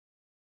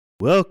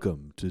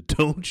Welcome to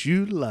Don't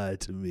You Lie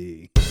to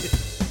Me.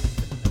 That's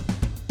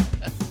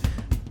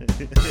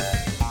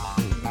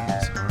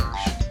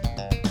harsh.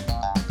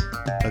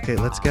 Okay,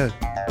 let's go.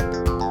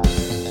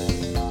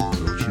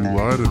 Don't you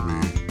lie to me.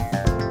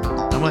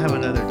 I'm gonna have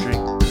another drink.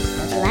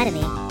 Don't you lie to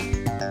me.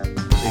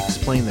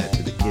 Explain that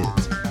to the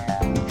kids.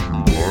 Don't you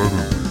lie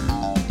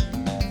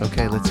to me.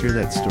 Okay, let's hear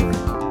that story.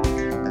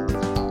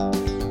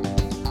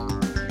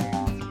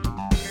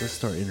 Let's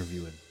start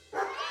interviewing.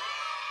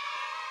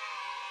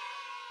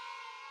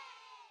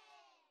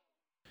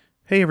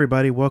 Hey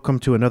everybody, welcome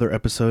to another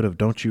episode of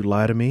Don't You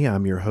Lie to Me.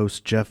 I'm your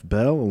host Jeff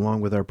Bell,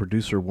 along with our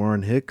producer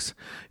Warren Hicks.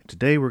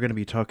 Today we're going to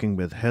be talking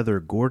with Heather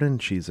Gordon.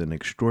 She's an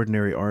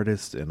extraordinary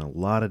artist in a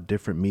lot of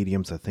different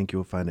mediums. I think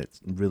you'll find it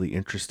really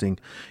interesting.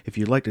 If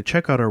you'd like to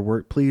check out her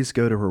work, please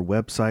go to her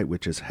website,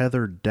 which is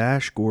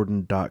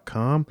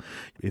heather-gordon.com.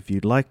 If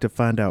you'd like to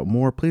find out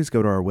more, please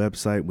go to our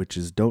website, which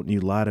is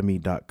don'tyoulieto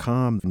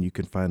me.com, and you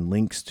can find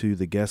links to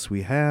the guests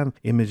we have,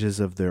 images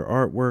of their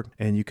artwork,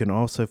 and you can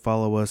also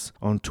follow us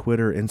on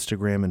Twitter,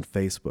 Instagram, and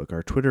Facebook.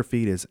 Our Twitter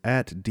feed is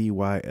at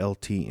DYLTMNC.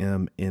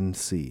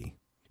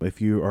 If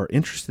you are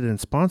interested in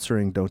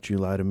sponsoring Don't You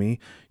Lie to Me,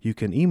 you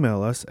can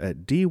email us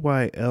at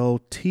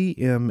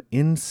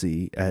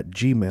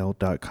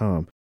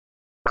dyltmnc@gmail.com.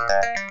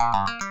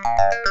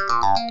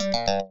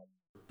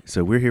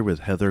 So we're here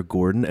with Heather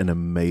Gordon, an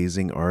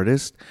amazing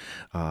artist.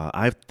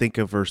 I think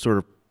of her sort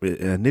of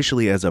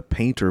initially as a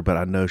painter, but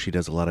I know she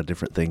does a lot of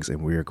different things,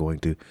 and we are going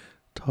to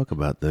talk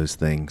about those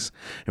things.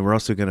 And we're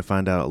also going to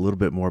find out a little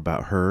bit more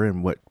about her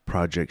and what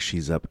projects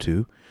she's up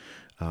to.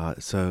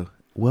 So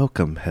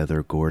welcome,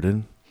 Heather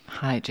Gordon.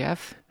 Hi,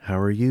 Jeff. How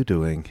are you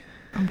doing?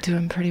 I'm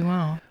doing pretty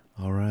well.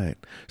 All right.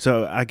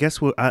 So I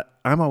guess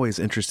I'm always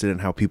interested in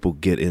how people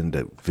get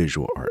into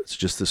visual arts,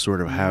 just the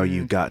sort of how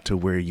you got to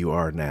where you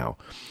are now.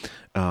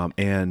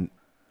 And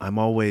I'm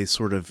always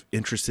sort of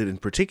interested in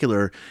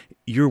particular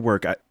your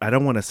work. I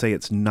don't want to say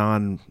it's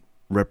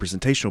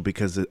non-representational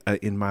because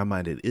in my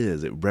mind it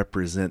is. It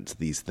represents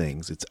these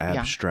things. It's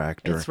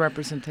abstract. It's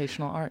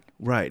representational art.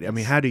 Right. I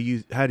mean, how do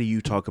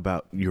you talk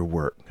about your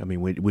work? I mean,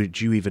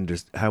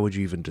 how would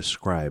you even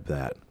describe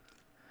that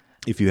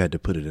if you had to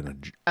put it in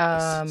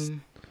a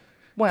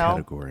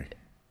category?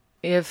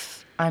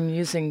 If I'm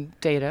using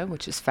data,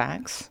 which is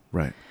facts,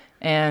 right,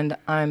 and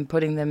I'm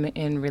putting them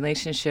in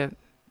relationship,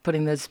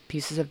 putting those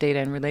pieces of data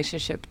in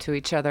relationship to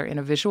each other in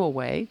a visual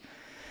way,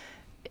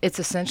 it's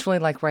essentially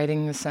like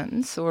writing a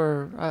sentence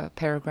or a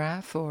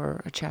paragraph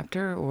or a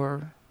chapter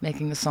or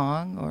making a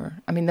song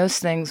those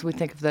things, we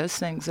think of those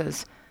things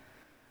as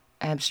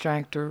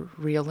abstract or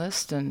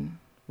realist and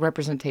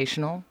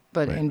representational,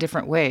 but right. in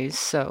different ways.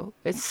 So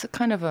it's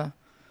kind of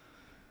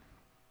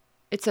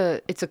it's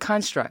a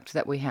construct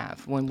that we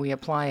have when we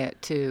apply it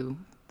to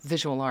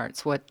visual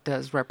arts. What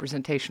does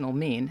representational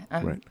mean?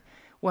 Right.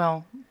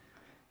 Well,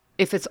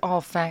 if it's all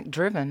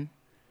fact-driven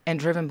and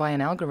driven by an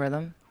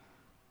algorithm,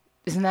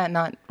 isn't that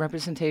not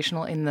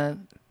representational in the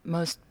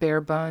most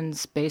bare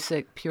bones,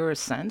 basic,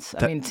 purest sense?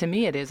 I mean, to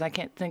me it is. I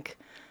can't think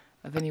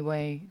of any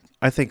way.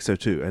 I think so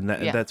too, and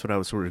that's what I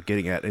was sort of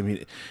getting at. I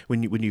mean,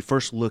 when you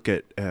first look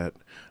at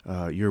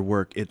your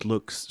work, it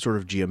looks sort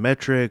of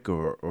geometric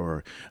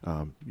or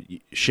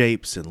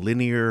shapes and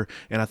linear,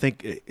 and I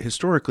think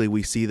historically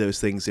we see those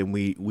things, and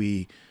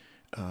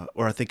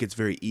or I think it's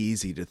very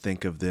easy to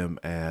think of them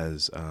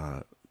as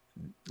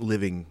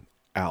living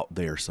out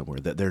there somewhere,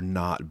 that they're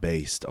not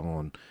based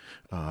on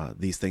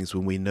these things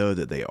when we know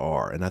that they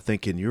are. And I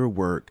think in your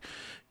work,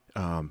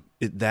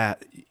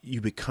 that you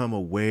become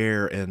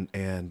aware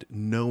and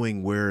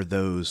knowing where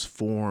those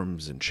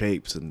forms and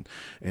shapes and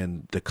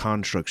the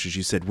constructs, as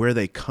you said, where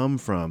they come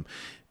from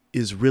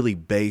is really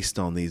based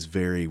on these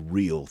very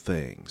real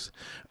things.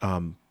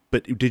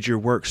 But did your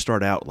work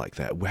start out like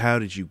that? How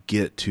did you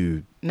get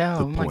to No,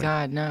 the oh my point?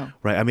 God, no.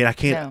 Right. I mean, I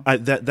can't.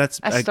 No.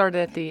 I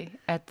started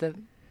at the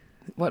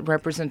what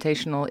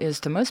representational is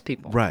to most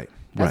people. Right.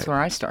 That's where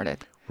I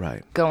started.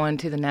 Right. Going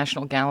to the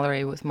National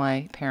Gallery with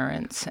my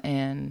parents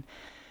and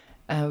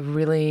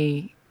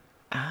really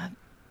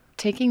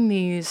taking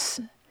these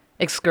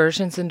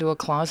excursions into a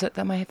closet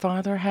that my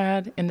father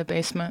had in the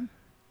basement.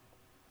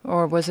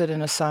 Or was it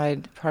in a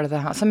side part of the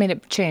house? I mean,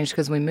 it changed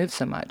because we moved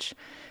so much.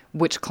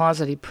 Which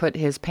closet he put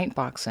his paint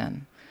box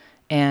in.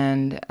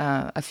 And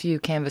a few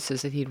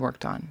canvases that he'd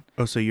worked on.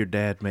 Oh, so your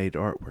dad made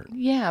artwork?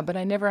 Yeah, but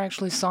I never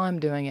actually saw him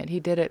doing it. He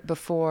did it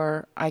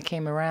before I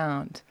came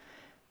around,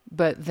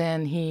 but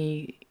then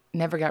he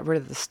never got rid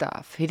of the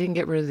stuff. He didn't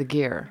get rid of the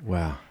gear.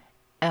 Wow.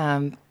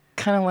 Kind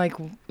of like,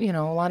 a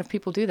lot of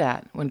people do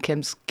that when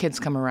kids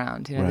come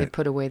around. Right. They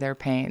put away their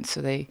paint,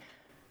 so they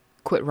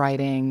quit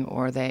writing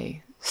or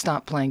they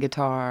stop playing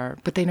guitar,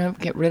 but they don't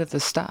get rid of the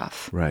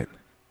stuff. Right.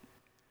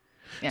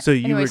 Yeah. So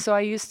so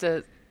I used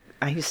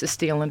to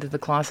steal into the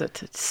closet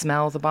to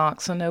smell the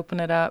box and open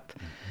it up.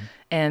 Mm-hmm.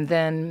 And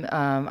then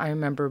I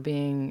remember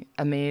being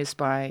amazed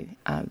by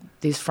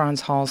these Frans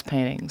Hals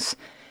paintings.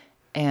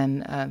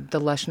 and the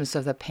lushness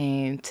of the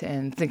paint,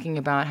 and thinking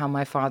about how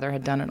my father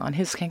had done it on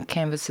his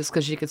canvases,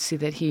 because you could see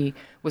that he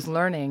was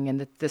learning, and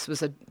that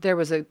there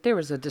was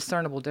a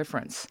discernible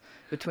difference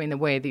between the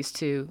way these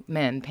two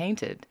men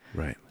painted.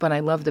 Right. But I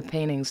loved the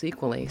paintings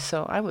equally,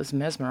 so I was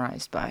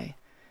mesmerized by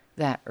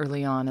that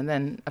early on. And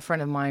then a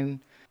friend of mine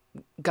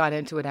got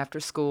into it after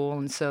school,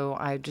 and so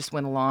I just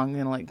went along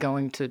and like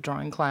going to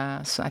drawing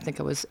class. I think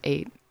I was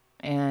 8,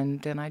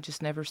 and then I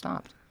just never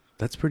stopped.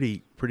 That's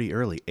pretty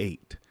early,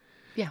 8.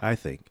 Yeah. I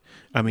think.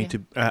 I mean,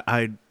 Yeah.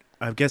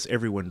 I guess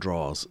everyone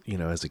draws,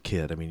 as a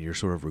kid. I mean, you're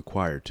sort of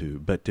required to,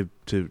 but to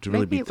really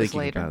Maybe be it was thinking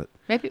later. about it.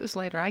 Maybe it was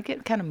later. I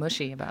get kind of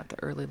mushy about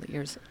the early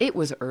years. It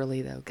was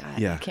early though, God.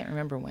 Yeah. I can't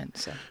remember when.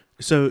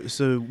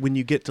 So when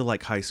you get to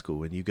like high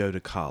school and you go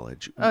to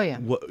college, Oh, yeah.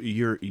 what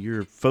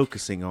you're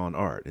focusing on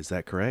art, is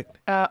that correct?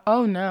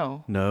 Oh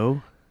no.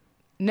 No?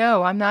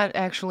 No, I'm not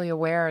actually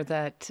aware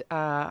that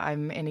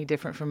I'm any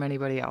different from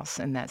anybody else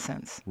in that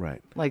sense.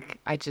 Right. Like,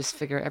 I just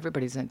figure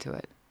everybody's into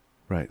it.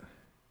 Right.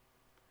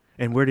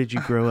 And where did you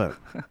grow up?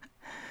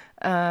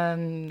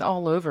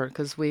 All over,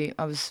 because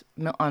I was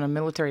on a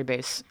military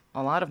base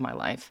a lot of my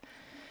life.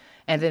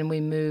 And then we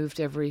moved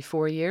every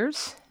 4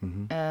 years,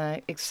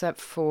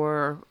 except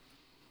for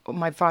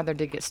my father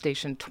did get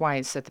stationed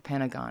twice at the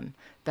Pentagon,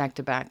 back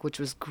to back, which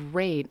was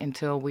great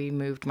until we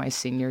moved my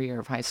senior year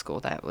of high school.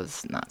 That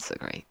was not so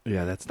great.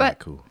 Yeah, that's But- not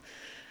cool.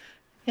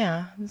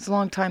 Yeah, it's a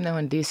long time though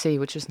in D.C.,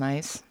 which is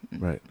nice.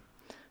 Right.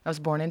 I was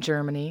born in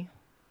Germany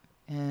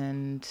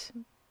and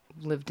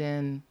lived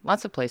in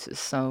lots of places.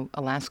 So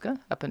Alaska,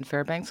 up in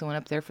Fairbanks, I went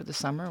up there for the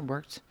summer and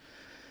worked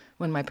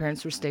when my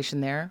parents were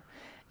stationed there.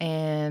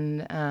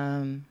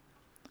 And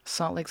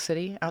Salt Lake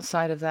City,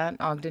 outside of that,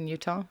 Ogden,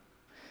 Utah,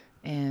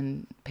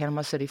 and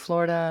Panama City,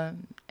 Florida.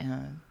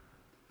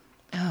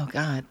 Oh,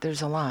 God,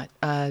 there's a lot.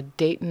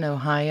 Dayton,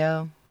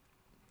 Ohio.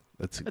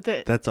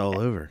 That's all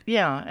over.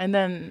 Yeah, and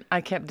then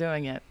I kept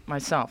doing it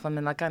myself. I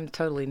mean, like, I'm a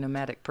totally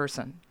nomadic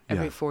person.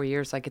 Every Yeah. 4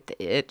 years, I get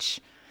the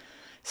itch.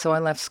 So I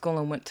left school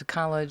and went to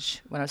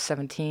college when I was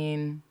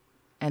 17,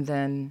 and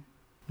then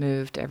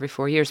moved every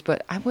 4 years.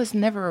 But I was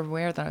never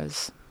aware that I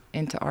was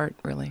into art,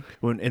 really.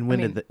 When I mean,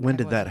 did I that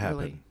wasn't happen?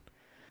 really-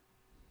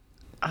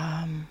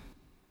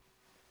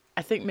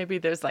 I think maybe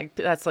that's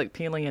like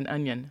peeling an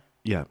onion.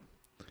 Yeah.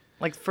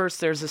 Like, first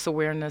there's this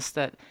awareness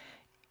that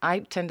I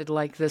tended to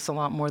like this a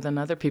lot more than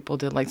other people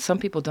did. Like, some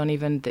people don't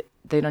even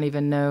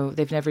know,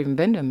 they've never even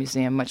been to a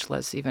museum, much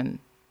less even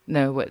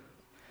know what,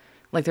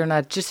 like, they're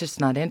not, just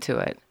not into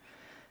it.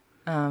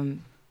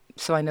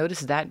 So I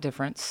noticed that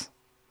difference.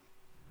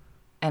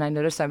 And I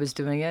noticed I was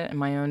doing it in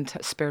my own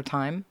spare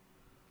time.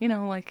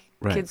 Like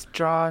Right. kids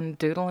draw and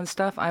doodle and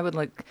stuff. I would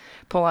like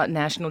pull out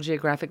National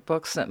Geographic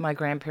books that my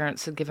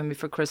grandparents had given me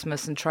for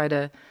Christmas and try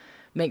to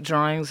make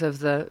drawings of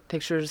the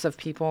pictures of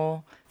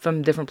people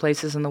from different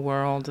places in the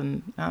world.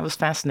 And I was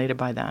fascinated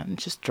by that, and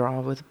just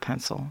draw with a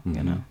pencil,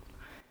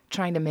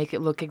 trying to make it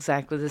look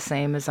exactly the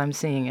same as I'm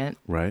seeing it.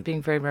 Right.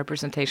 Being very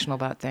representational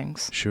about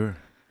things. Sure.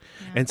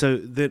 And so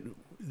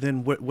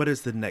then what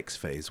is the next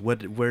phase?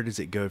 Where does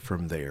it go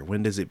from there?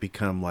 When does it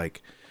become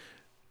like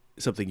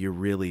something you're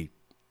really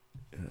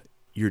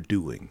you're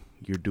doing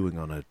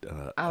on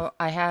a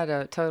I had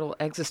a total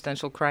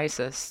existential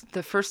crisis,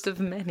 the first of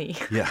many.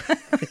 yeah.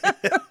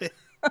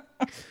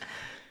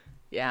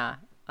 Yeah.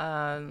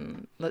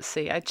 Let's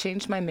see. I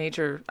changed my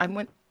major.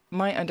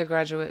 My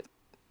undergraduate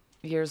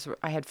years,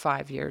 I had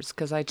 5 years,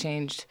 because I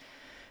changed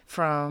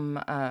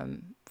from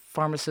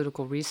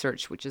pharmaceutical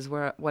research, which is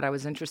what I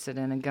was interested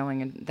in, and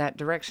going in that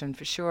direction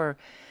for sure.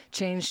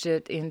 Changed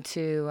it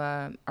into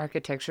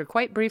architecture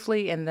quite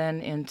briefly, and then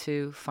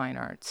into fine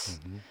arts.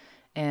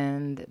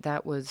 And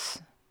that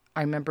was,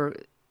 I remember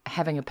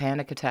having a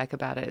panic attack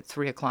about it at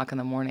 3:00 in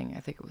the morning.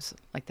 I think it was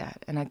like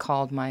that. And I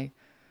called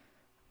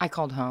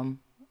home.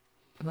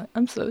 I'm like,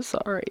 I'm so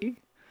sorry.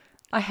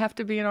 I have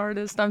to be an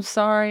artist. I'm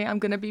sorry. I'm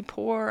going to be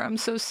poor. I'm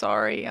so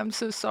sorry. I'm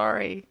so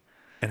sorry.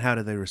 And how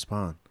did they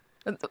respond?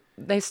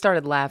 They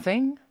started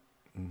laughing.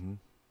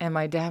 And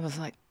my dad was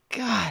like,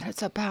 God,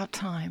 it's about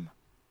time.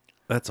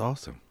 That's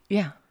awesome.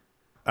 Yeah.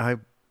 I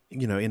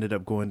ended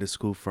up going to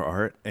school for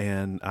art,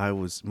 and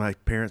my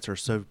parents are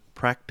so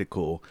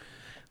practical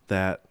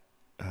that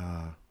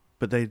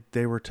but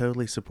they were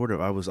totally supportive.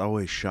 I was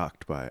always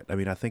shocked by it. I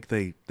mean, I think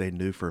they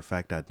knew for a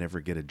fact I'd never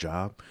get a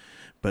job,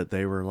 but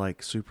they were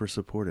like super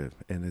supportive,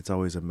 and it's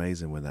always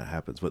amazing when that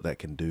happens, what that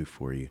can do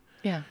for you.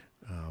 Yeah.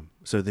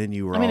 So then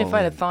you were if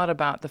I had in. thought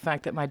about the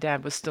fact that my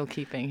dad was still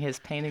keeping his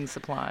painting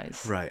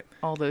supplies Right.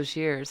 all those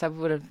years, I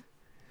would have.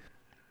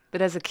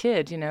 But as a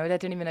kid, that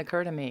didn't even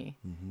occur to me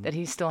that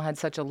he still had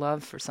such a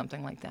love for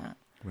something like that.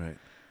 Right.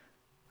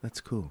 That's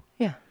cool.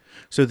 Yeah.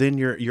 So then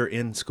you're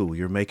in school,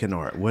 you're making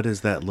art. What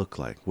does that look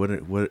like?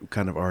 What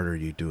kind of art are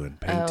you doing?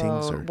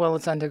 Paintings or Well,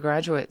 it's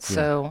undergraduate,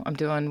 so I'm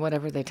doing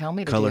whatever they tell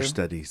me to do. color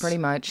studies? Pretty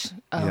much.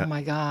 Oh, Yeah.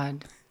 my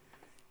God.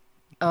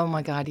 Oh,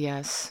 my God,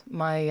 yes.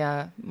 My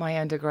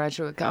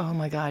undergraduate, oh,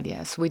 my God,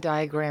 yes. We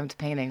diagrammed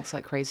paintings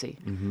like crazy.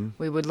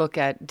 We would look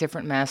at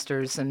different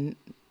masters, and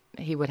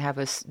he would have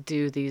us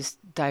do these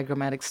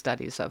diagrammatic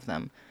studies of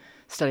them.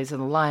 studies of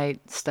the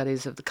light,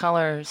 studies of the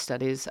color,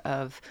 studies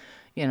of,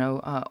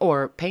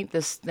 or paint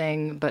this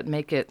thing, but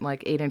make it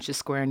like 8 inches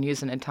square and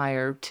use an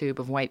entire tube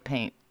of white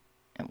paint,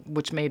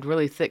 which made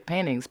really thick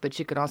paintings, but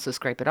you could also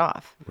scrape it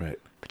off. Right.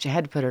 But you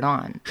had to put it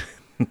on.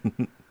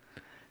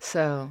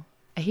 So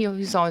he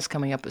was always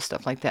coming up with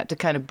stuff like that to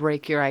kind of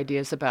break your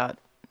ideas about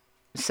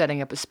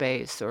setting up a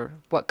space or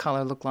what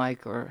color looked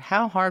like or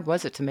how hard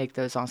was it to make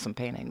those awesome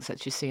paintings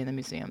that you see in the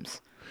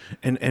museums.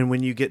 And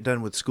when you get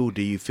done with school,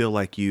 do you feel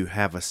like you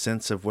have a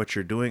sense of what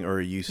you're doing, or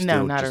are you still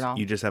No, not at all.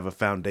 You just have a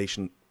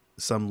foundation,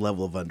 some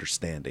level of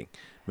understanding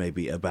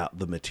maybe about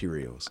the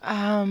materials?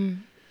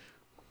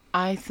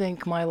 I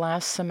think my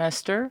last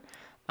semester,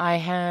 I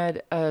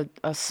had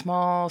a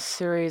small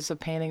series of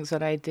paintings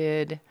that I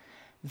did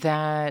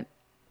that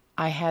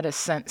I had a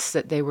sense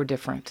that they were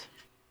different.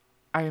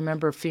 I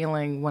remember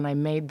feeling when I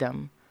made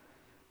them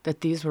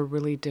that these were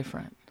really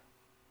different.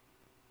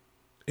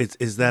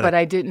 Is that? But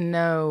I didn't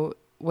know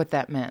what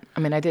that meant. I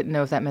mean, I didn't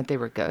know if that meant they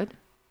were good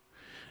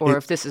or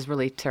if this is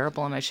really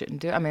terrible and I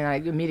shouldn't do it. I mean, I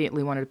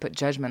immediately wanted to put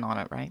judgment on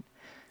it, right?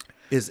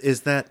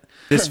 Is that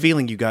this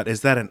feeling you got,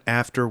 is that an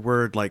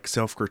afterward, like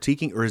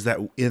self-critiquing, or is that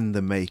in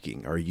the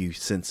making? Are you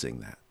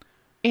sensing that?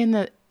 In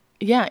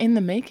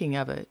the making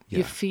of it,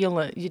 you feel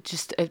it. It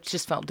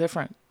just felt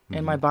different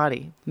in my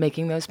body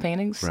making those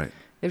paintings. Right.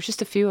 There's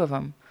just a few of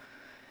them.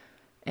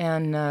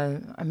 And I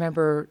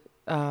remember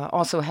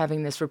also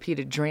having this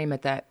repeated dream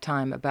at that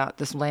time about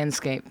this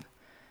landscape,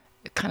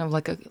 kind of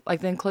like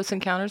in Close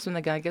Encounters when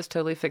the guy gets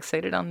totally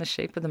fixated on the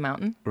shape of the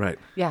mountain. Right.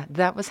 Yeah,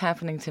 that was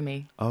happening to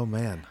me. Oh,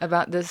 man.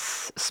 About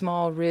this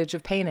small ridge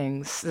of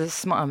paintings, this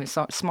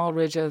small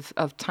ridge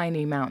of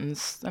tiny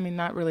mountains. I mean,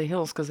 not really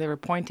hills because they were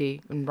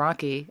pointy and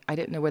rocky. I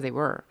didn't know where they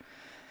were.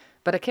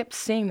 But I kept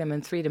seeing them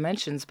in 3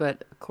 dimensions.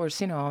 But, of course,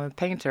 I'm a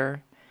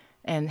painter,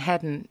 and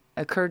hadn't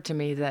occurred to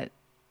me that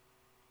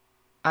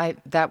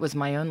that was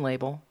my own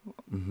label.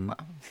 Mm-hmm.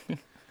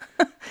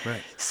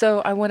 Right.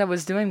 So what I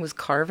was doing was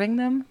carving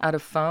them out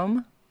of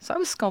foam. So I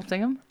was sculpting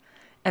them,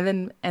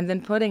 and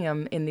then putting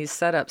them in these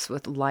setups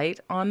with light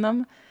on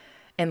them,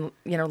 and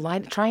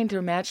light, trying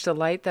to match the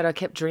light that I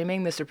kept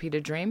dreaming this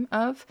repeated dream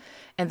of,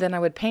 and then I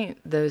would paint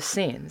those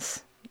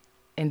scenes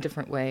in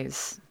different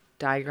ways,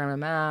 diagram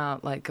them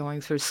out, like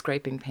going through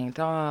scraping paint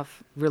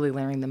off, really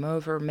layering them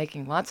over,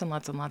 making lots and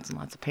lots and lots and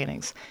lots of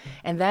paintings,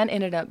 and that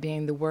ended up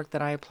being the work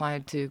that I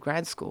applied to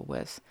grad school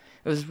with.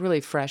 It was really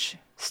fresh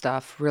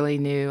stuff, really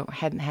new.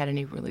 Hadn't had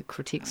any really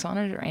critiques on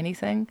it or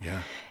anything.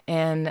 Yeah.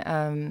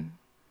 And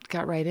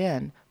got right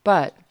in.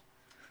 But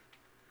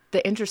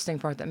the interesting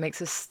part that makes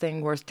this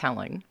thing worth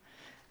telling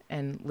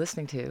and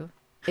listening to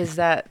is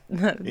that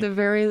the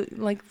very,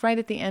 right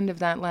at the end of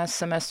that last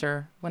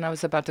semester, when I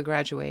was about to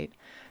graduate,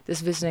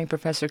 this visiting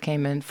professor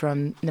came in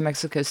from New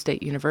Mexico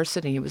State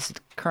University. He was the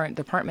current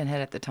department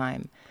head at the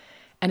time.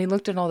 And he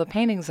looked at all the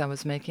paintings I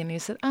was making, and he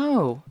said,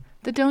 "Oh,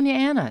 the Doña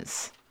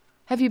Anna's.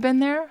 Have you been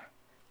there?"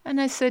 And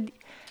I said,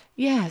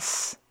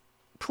 "Yes,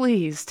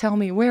 please tell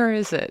me, where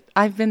is it?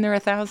 I've been there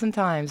 1,000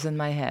 times in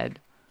my head.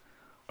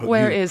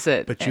 Where is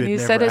it?" But and he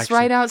said, "It's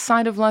right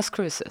outside of Las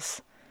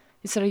Cruces."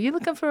 He said, "Are you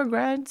looking for a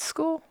grad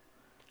school?"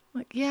 I'm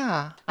like,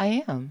 "Yeah,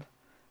 I am."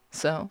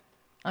 So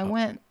I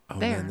went there. Oh,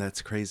 man,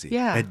 that's crazy.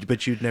 Yeah.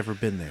 But you'd never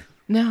been there.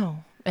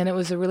 No. And it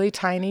was a really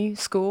tiny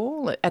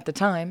school at the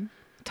time.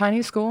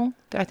 Tiny school.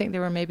 I think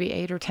there were maybe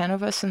 8 or 10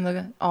 of us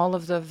in all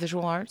of the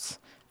visual arts.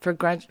 For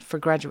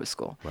graduate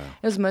school. Wow.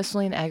 It was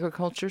mostly an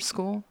agriculture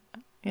school.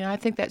 I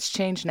think that's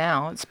changed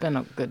now. It's been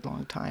a good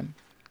long time.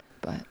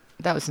 But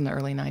that was in the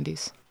early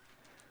 90s.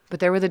 But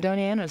there were the Doña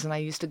Anna's, and I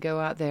used to go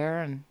out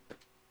there and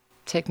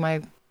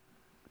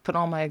put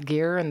all my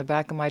gear in the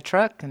back of my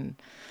truck and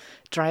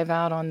drive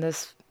out on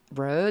this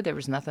road. There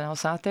was nothing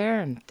else out there,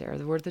 and there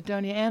were the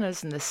Doña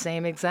Anna's in the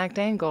same exact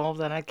angle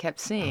that I kept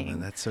seeing. Oh, man,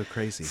 that's so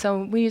crazy.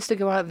 So we used to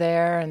go out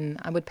there, and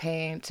I would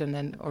paint,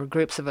 or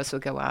groups of us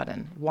would go out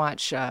and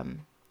watch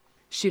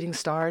shooting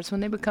stars when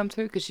they would come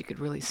through, because you could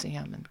really see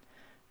them and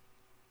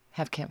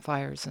have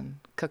campfires and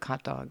cook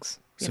hot dogs,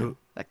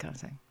 that kind of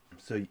thing.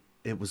 So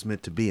it was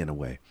meant to be in a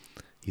way,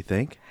 you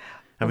think?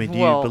 I mean, do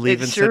Well, you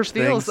believe in it sure such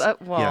feels, things?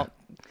 well, yeah,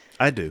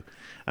 I do.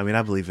 I mean,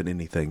 I believe in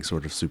anything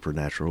sort of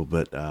supernatural,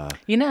 but...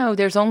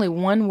 there's only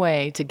one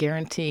way to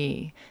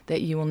guarantee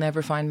that you will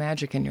never find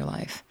magic in your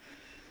life,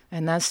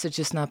 and that's to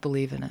just not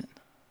believe in it.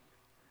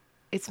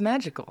 It's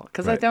magical,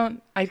 because Right.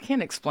 I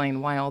can't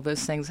explain why all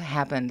those things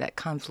happened, that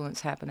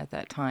confluence happened at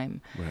that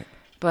time. Right.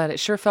 But it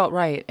sure felt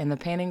right, and the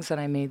paintings that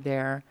I made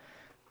there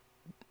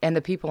and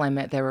the people I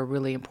met there were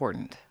really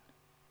important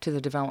to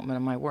the development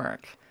of my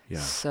work. Yeah.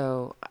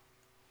 So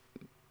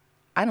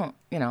I don't,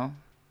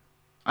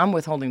 I'm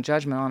withholding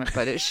judgment on it,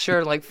 but it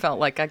sure felt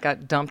like I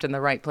got dumped in the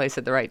right place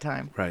at the right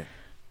time. Right.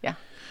 Yeah.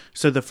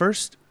 So the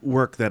first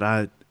work that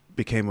I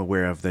became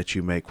aware of that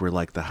you make were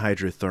like the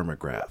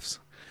hydrothermographs,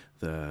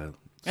 the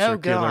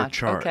circular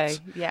charts. Okay,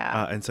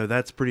 yeah. And so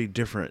that's pretty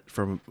different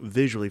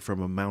visually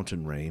from a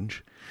mountain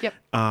range. Yep.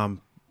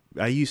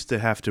 I used to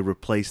have to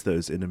replace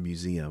those in a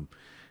museum,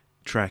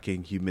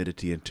 tracking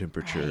humidity and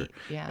temperature. Right,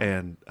 yeah.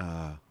 And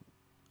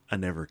I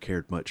never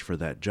cared much for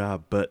that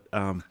job, but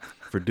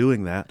for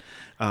doing that.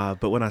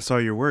 But when I saw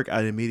your work,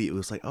 I immediately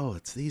was like, oh,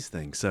 it's these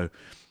things. So,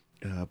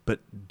 but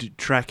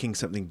tracking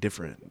something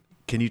different.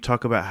 Can you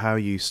talk about how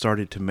you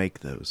started to make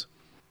those?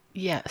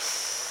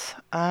 Yes,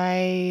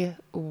 I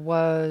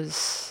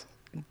was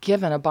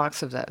given a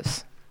box of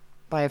those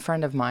by a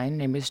friend of mine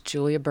named Miss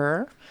Julia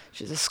Burr.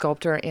 She's a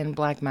sculptor in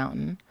Black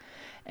Mountain.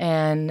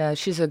 And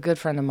she's a good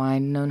friend of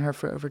mine, known her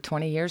for over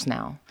 20 years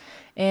now.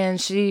 And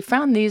she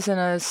found these in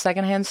a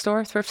secondhand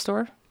store, thrift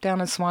store,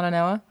 down in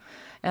Swannanoa,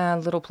 a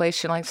little place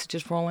she likes to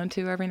just roll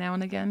into every now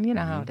and again. You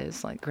know how it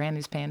is, like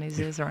Granny's Panties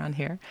is around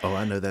here. Oh,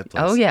 I know that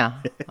place. Oh,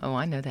 yeah. Oh,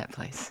 I know that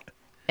place.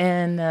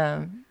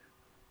 And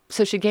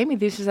so she gave me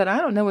these. She said, I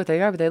don't know what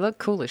they are, but they look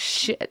cool as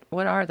shit.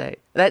 What are they?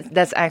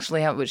 That's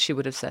actually what she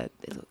would have said.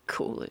 They look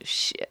cool as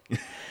shit.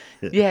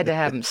 You had to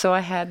have them. So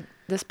I had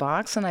this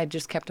box, and I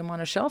just kept them on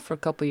a shelf for a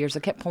couple of years. I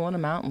kept pulling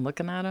them out and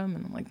looking at them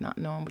and like not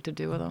knowing what to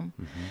do with them.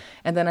 Mm-hmm.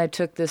 And then I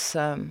took this,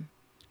 and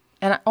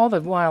all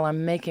the while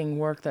I'm making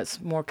work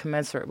that's more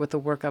commensurate with the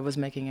work I was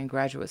making in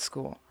graduate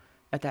school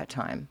at that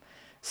time.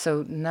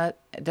 So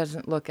it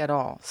doesn't look at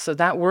all. So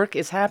that work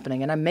is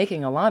happening, and I'm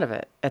making a lot of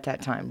it at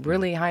that time,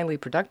 really highly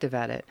productive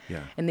at it.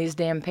 Yeah. And these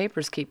damn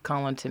papers keep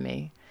calling to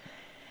me.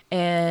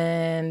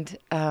 And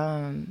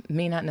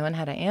me not knowing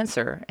how to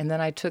answer. And then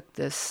I took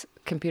this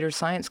computer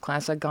science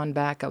class. I'd gone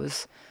back. I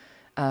was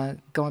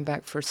going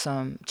back for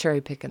some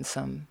cherry picking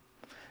some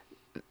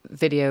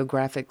video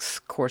graphics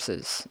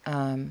courses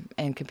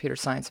and computer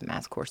science and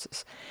math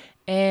courses.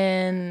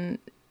 And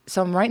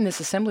so I'm writing this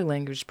assembly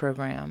language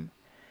program,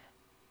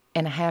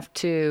 and I have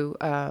to,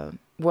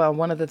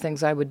 one of the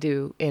things I would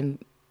do in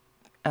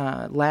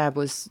lab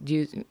was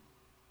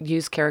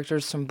use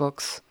characters from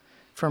books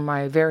for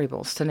my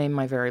variables, to name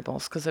my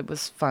variables, because it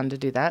was fun to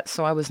do that.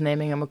 So I was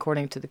naming them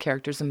according to the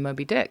characters in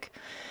Moby Dick.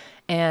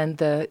 And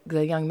the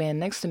young man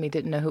next to me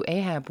didn't know who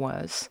Ahab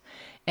was.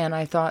 And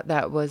I thought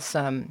that was,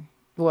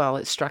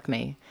 it struck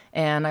me.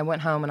 And I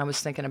went home and I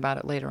was thinking about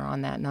it later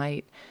on that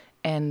night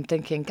and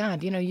thinking, God,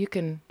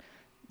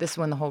 this is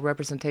when the whole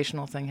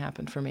representational thing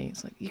happened for me.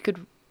 It's like, you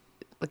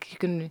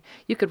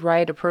could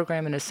write a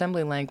program in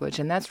assembly language,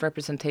 and that's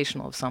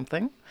representational of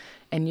something.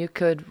 And you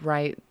could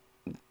write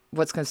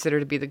what's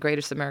considered to be the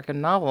greatest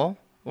American novel,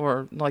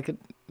 or like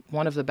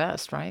one of the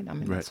best, right? I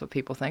mean, right. That's what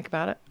people think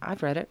about it.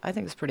 I've read it. I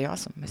think it's pretty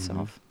awesome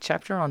myself. Mm-hmm.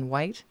 Chapter on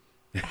white.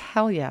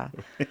 Hell yeah.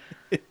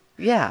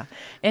 Yeah.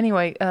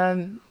 Anyway,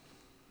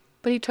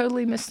 but he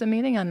totally missed the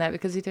meaning on that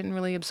because he didn't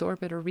really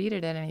absorb it or read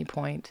it at any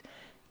point.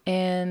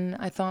 And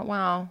I thought,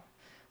 wow.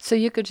 So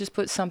you could just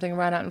put something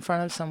right out in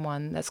front of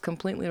someone that's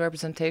completely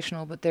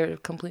representational, but they're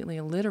completely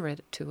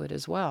illiterate to it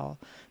as well.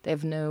 They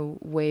have no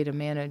way to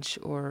manage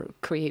or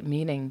create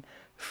meaning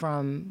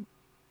from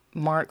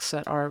marks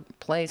that are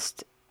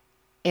placed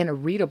in a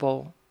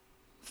readable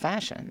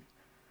fashion.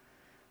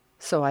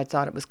 So I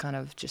thought it was kind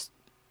of just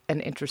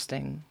an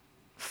interesting,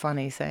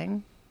 funny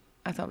thing.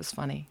 I thought it was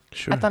funny.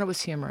 Sure. I thought it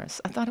was humorous.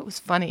 I thought it was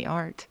funny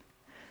art.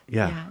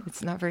 Yeah.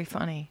 It's not very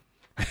funny.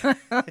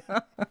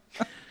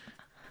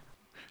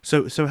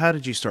 So how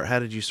did you start? How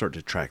did you start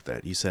to track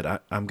that? You said,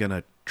 I'm going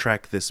to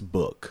track this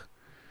book.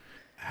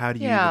 How do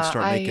you even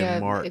start making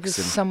marks? It was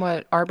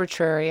somewhat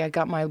arbitrary. I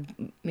got my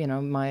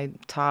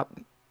top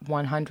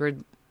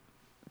 100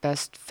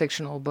 best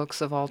fictional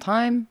books of all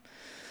time,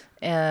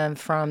 and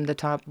from the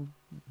top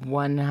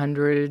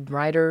 100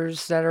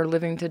 writers that are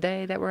living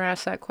today that were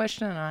asked that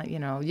question.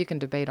 And you can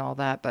debate all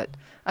that, but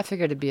I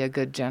figured it'd be a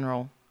good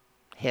general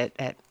hit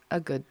at a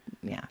good,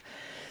 yeah.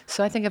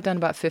 So I think I've done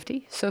about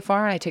 50 so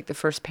far. I take the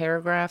first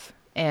paragraph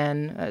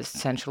and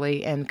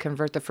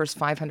convert the first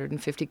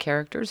 550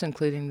 characters,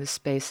 including the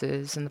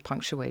spaces and the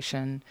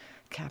punctuation,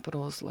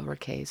 capitals,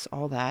 lowercase,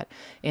 all that,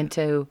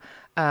 into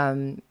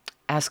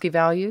ASCII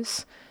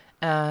values,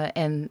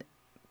 and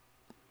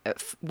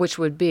which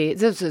would be,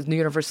 this is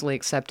universally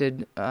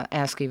accepted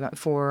ASCII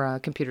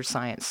for computer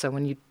science. So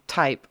when you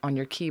type on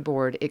your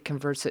keyboard, it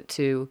converts it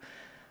to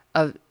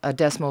a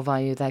decimal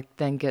value that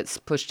then gets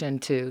pushed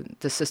into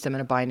the system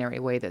in a binary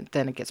way that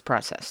then it gets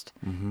processed,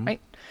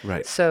 right?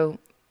 Right. So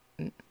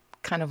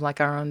kind of like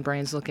our own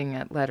brains looking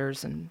at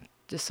letters and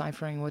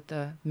deciphering what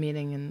the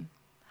meaning and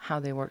how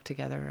they work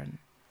together, and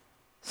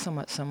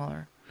somewhat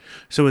similar.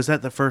 So is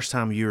that the first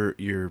time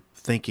you're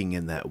thinking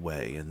in that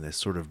way, in this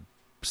sort of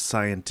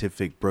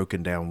scientific,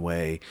 broken down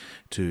way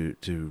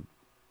to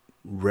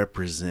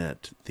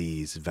represent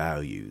these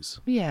values?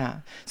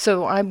 Yeah.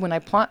 So when I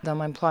plot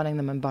them, I'm plotting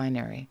them in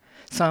binary.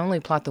 So I only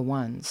plot the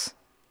ones.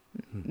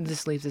 Mm-hmm.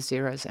 This leaves the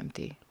zeros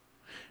empty.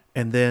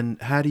 And then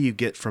how do you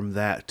get from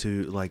that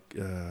to like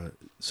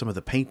some of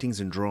the paintings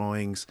and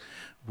drawings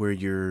where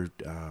you're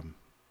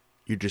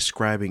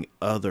describing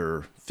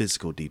other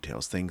physical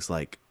details, things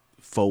like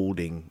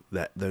folding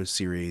those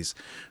series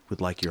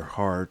with like your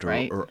heart or,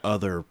 right, or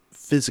other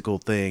physical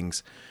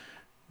things?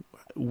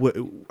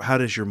 How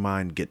does your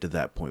mind get to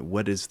that point?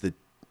 What is the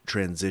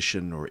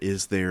transition, or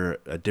is there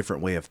a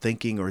different way of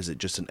thinking, or is it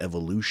just an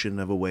evolution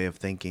of a way of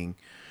thinking?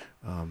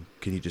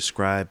 Can you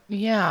describe?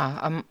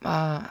 Yeah.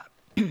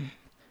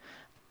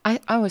 I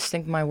always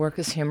think my work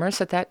is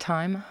humorous at that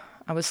time.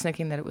 I was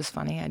thinking that it was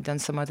funny. I'd done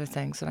some other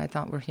things that I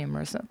thought were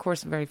humorous. Of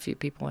course, very few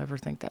people ever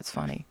think that's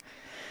funny.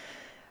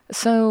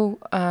 So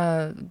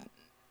I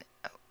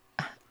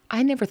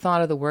never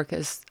thought of the work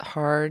as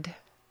hard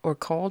or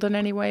cold in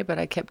any way, but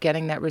I kept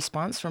getting that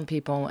response from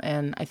people.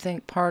 And I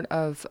think part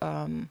of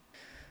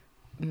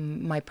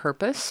my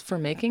purpose for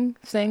making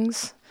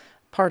things,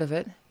 part of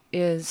it,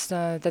 is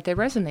that they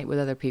resonate with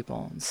other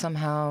people.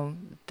 Somehow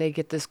they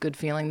get this good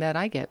feeling that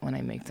I get when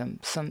I make them.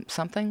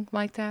 Something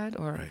like that,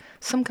 or Right.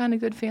 some kind of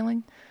good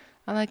feeling.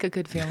 I like a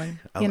good feeling,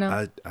 you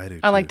know. I do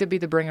I like too. to be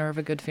the bringer of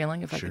a good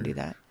feeling if I Sure. can do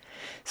that.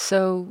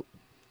 So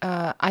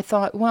I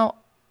thought, well,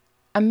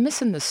 I'm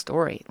missing the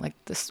story. Like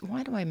this,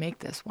 why do I make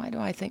this? Why do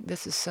I think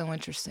this is so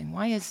interesting?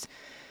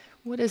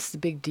 What is the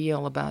big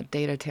deal about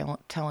data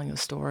telling a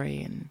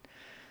story, and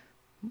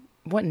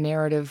what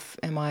narrative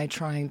am I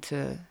trying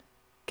to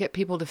get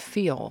people to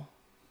feel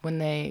when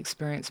they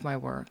experience my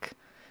work,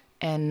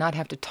 and not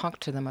have to talk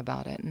to them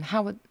about it? And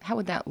how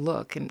would that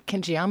look? And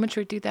can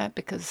geometry do that?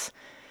 Because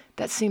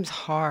that seems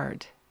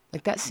hard.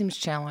 Like that seems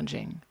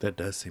challenging. That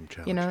does seem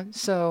challenging. You know,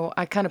 so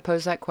I kind of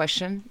posed that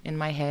question in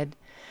my head,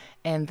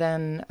 and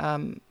then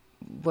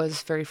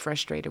was very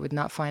frustrated with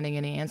not finding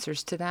any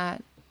answers to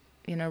that.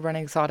 You know,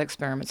 running thought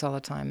experiments all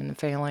the time and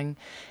failing,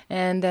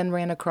 and then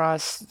ran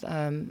across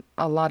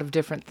a lot of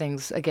different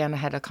things. Again, I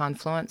had a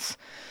confluence,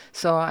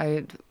 so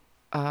I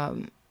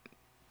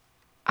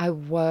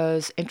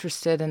was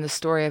interested in the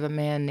story of a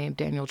man named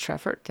Daniel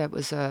Treffert. That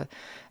was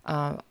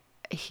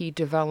he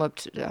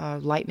developed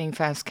lightning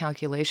fast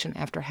calculation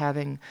after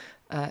having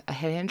a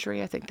head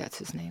injury. I think that's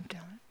his name,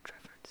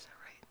 Treffert. Is that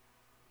right?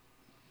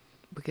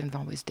 We can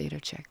always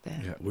data check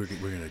that. Yeah, we're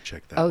going to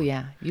check that. Oh, one.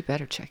 yeah. You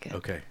better check it.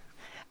 Okay.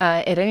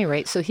 At any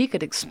rate, so he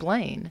could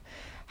explain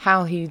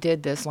how he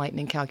did this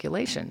lightning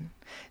calculation.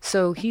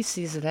 So he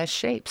sees it as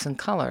shapes and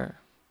color.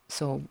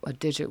 So a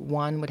digit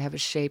 1 would have a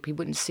shape. He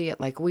wouldn't see it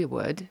like we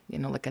would, you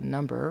know, like a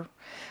number.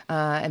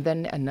 And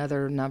then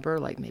another number,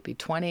 like maybe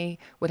 20,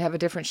 would have a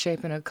different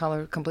shape and a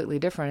color completely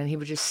different. And he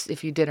would just,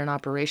 if you did an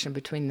operation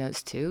between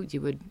those two,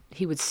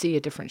 he would see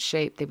a different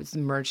shape. They would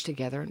merge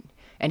together,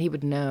 and he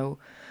would know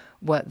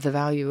what the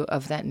value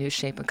of that new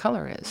shape and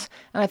color is.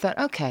 And I thought,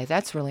 okay,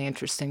 that's really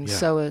interesting. Yeah.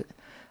 So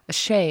a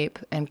shape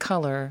and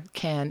color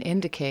can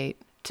indicate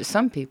to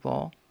some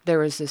people,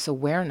 there is this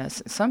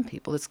awareness in some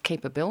people, this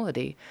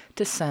capability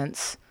to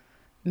sense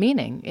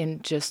meaning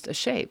in just a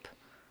shape.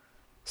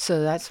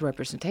 So that's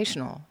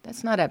representational.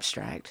 That's not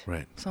abstract.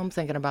 Right. So I'm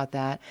thinking about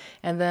that.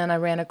 And then I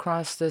ran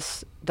across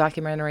this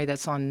documentary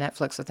that's on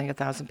Netflix. I think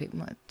 1,000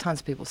 people, tons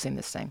of people have seen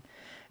this thing.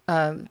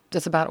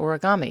 That's about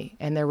origami.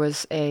 And there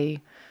was a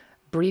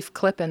brief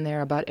clip in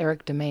there about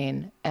Eric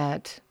Demain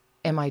at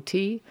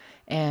MIT,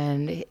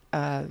 and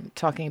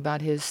talking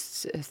about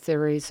his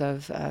theories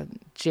of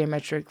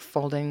geometric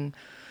folding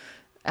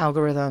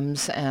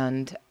algorithms,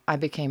 and I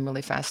became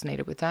really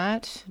fascinated with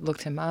that.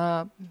 Looked him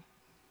up,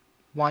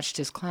 watched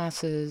his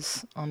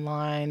classes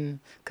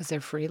online because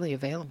they're freely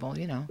available,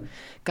 you know.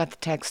 Got the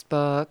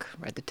textbook,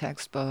 read the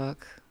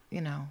textbook,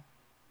 you know.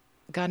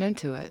 Got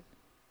into it.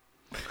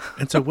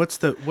 And so what's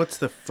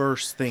the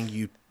first thing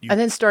you I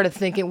then started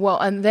thinking, well,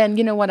 and then,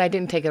 you know what, I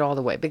didn't take it all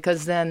the way,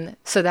 because then,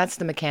 so that's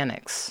the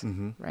mechanics,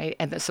 right?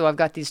 And so I've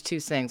got these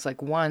two things,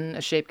 like one,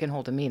 a shape can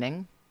hold a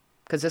meaning,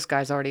 because this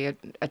guy's already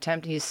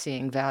he's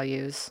seeing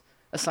values,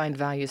 assigned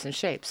values in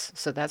shapes,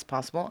 so that's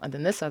possible. And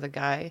then this other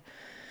guy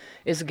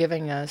is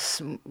giving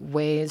us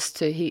ways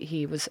to,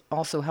 he was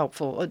also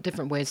helpful,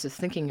 different ways of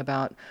thinking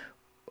about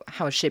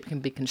how a shape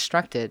can be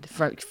constructed.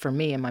 For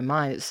me, in my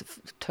mind, it's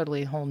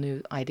totally whole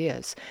new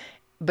ideas.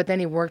 But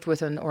then he worked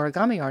with an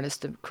origami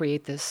artist to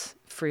create this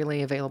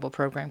freely available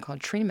program called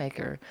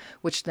TreeMaker,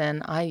 which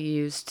then I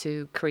used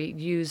to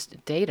use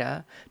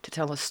data to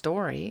tell a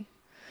story,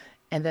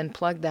 and then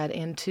plug that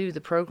into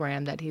the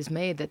program that he's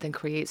made that then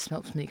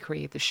helps me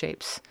create the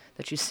shapes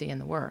that you see in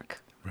the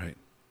work. Right.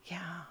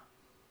 Yeah.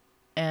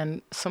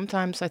 And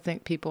sometimes I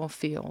think people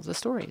feel the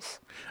stories.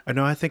 I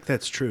know. I think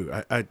that's true.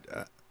 I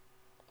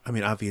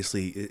mean,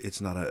 obviously, it's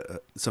not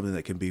something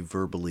that can be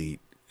verbally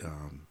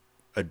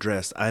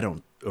addressed.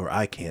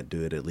 I can't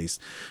do it, at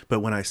least. But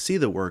when I see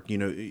the work, you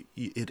know,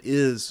 it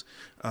is,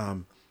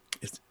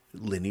 it's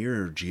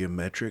linear or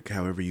geometric,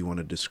 however you want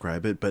to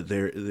describe it. But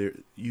there,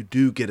 you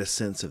do get a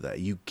sense of that.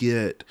 You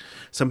get,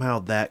 somehow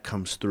that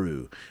comes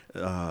through,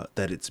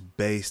 that it's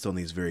based on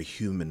these very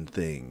human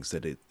things,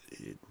 that it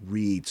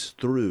reads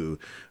through,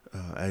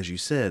 as you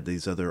said,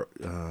 these other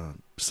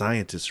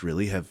scientists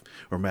really have,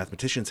 or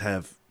mathematicians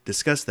have,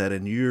 discuss that,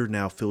 and you're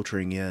now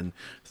filtering in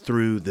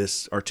through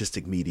this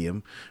artistic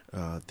medium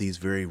these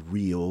very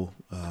real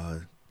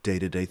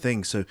day-to-day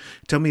things. So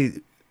tell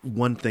me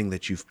one thing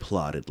that you've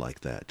plotted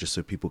like that, just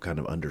so people kind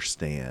of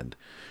understand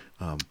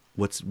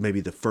what's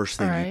maybe the first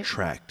thing you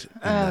tracked in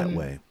that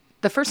way.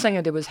 The first thing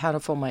I did was how to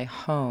fill my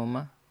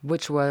home,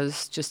 which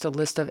was just a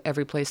list of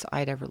every place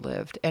I'd ever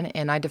lived.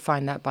 And I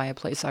defined that by a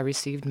place I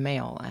received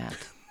mail at.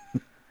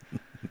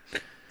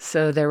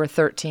 So there were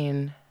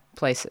 13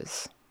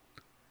 places.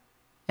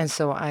 And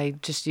so I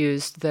just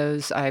used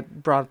those. I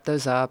brought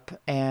those up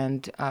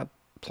and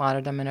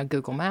plotted them in a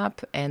Google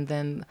map, and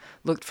then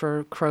looked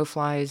for crow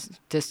flies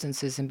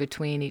distances in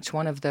between each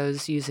one of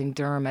those, using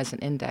Durham as an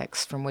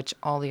index from which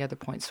all the other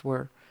points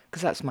were,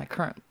 because that's my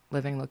current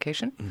living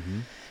location. Mm-hmm.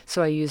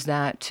 So I used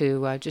that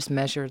to just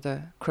measure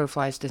the crow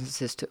flies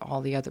distances to all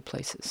the other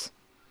places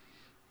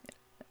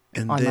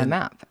on my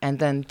map, and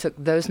then took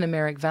those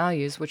numeric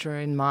values, which are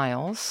in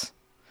miles,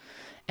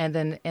 and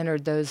then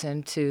entered those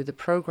into the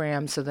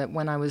program so that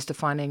when I was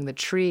defining the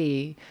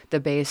tree, the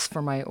base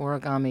for my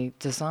origami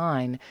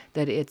design,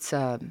 that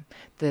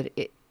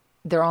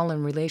they're all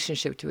in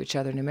relationship to each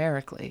other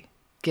numerically,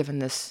 given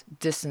this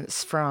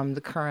distance from the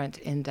current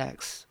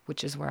index,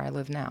 which is where I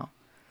live now.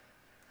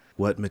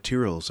 What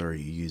materials are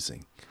you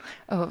using?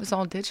 Oh, it was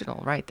all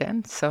digital right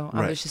then. So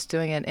Right. I was just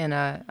doing it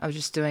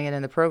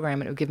in the program,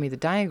 and it would give me the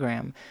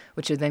diagram,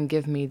 which would then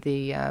give me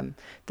the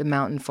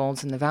mountain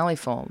folds and the valley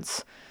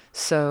folds.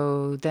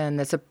 So then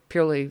it's a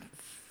purely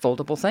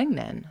foldable thing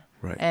then.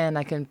 Right. And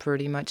I can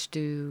pretty much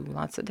do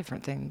lots of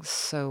different things.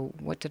 So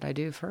what did I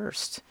do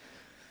first?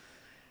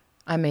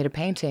 I made a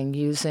painting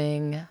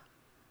using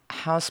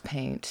house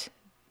paint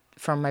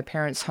from my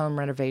parents' home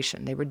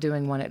renovation. They were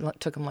doing one. It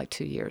took them like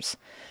 2 years.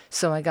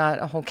 So I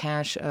got a whole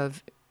cache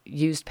of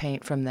used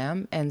paint from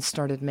them and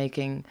started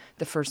making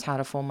the first How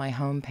to Fold My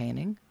Home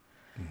painting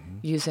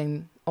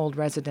using old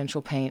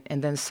residential paint,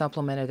 and then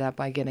supplemented that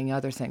by getting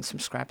other things from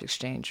Scrap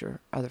Exchange or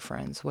other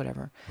friends,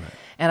 whatever. Right.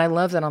 And I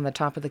love that on the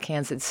top of the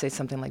cans it'd say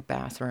something like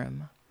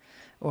bathroom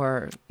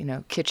or,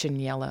 kitchen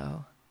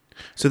yellow.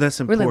 So that's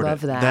important. Really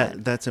love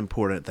that. That's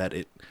important that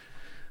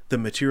the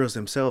materials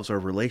themselves are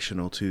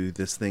relational to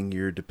this thing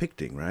you're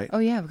depicting, right? Oh,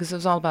 yeah, because it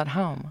was all about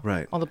home.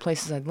 Right. All the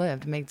places I'd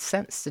lived. It made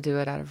sense to do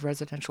it out of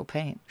residential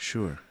paint.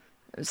 Sure.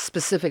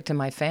 Specific to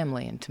my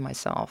family and to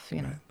myself,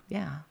 Right.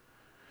 Yeah.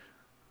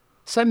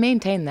 So I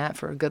maintained that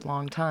for a good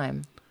long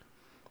time,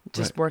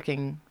 just Right.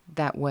 working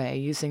that way,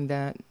 using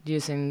that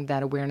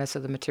awareness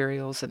of the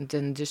materials, and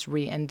then just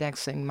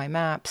re-indexing my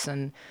maps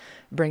and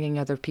bringing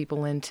other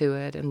people into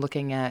it, and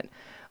looking at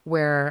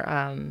where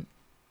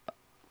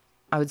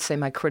I would say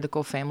my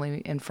critical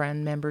family and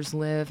friend members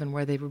live and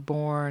where they were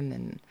born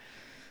and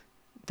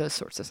those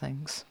sorts of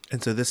things.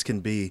 And so this can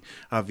be,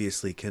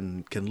 obviously,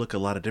 can look a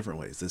lot of different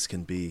ways. This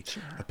can be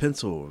a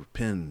pencil or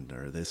pen,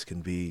 or this can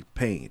be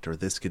paint, or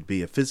this could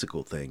be a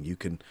physical thing. You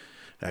can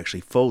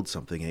actually fold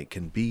something. It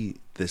can be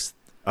this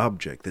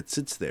object that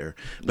sits there,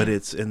 but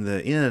it's in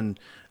the end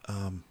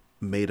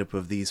made up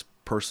of these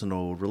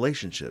personal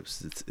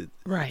relationships.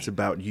 It's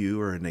about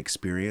you or an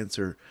experience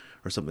or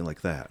something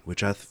like that,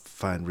 which I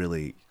find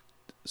really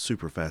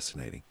super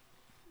fascinating.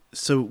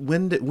 So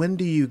when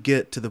do you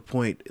get to the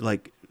point,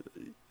 like,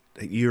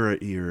 you're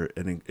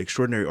an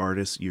extraordinary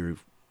artist.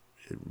 You've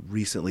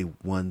recently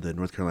won the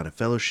North Carolina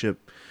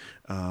Fellowship.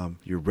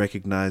 You're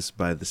recognized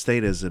by the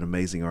state as an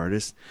amazing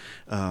artist.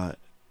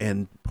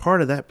 And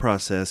part of that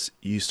process,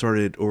 you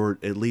started, or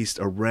at least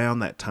around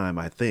that time,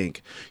 I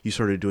think, you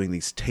started doing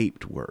these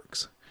taped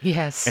works.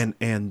 Yes.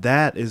 And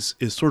that is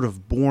sort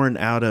of born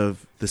out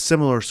of the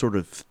similar sort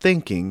of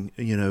thinking,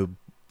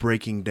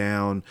 breaking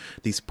down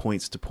these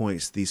points to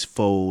points, these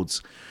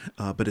folds,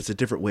 but it's a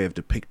different way of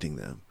depicting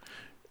them.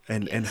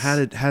 And how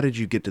did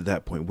you get to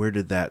that point? Where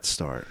did that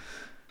start?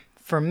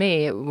 For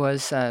me, it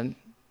was,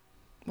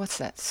 what's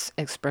that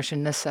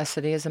expression?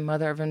 Necessity is a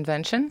mother of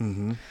invention.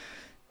 Mm-hmm.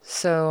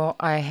 So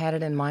I had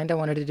it in mind. I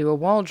wanted to do a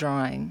wall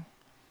drawing,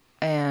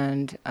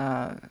 and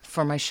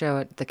for my show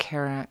at the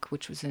Carac,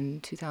 which was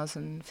in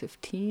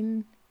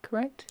 2015,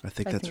 correct? I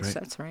think that's right.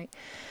 That's right.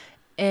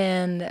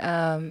 And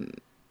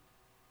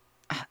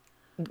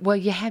well,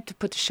 you had to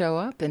put the show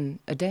up in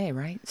a day,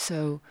 right?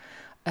 So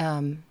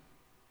I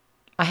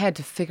had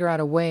to figure out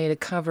a way to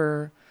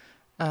cover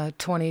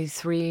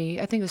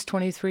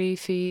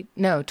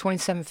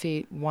 27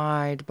 feet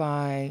wide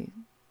by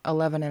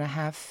 11 and a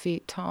half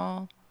feet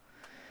tall.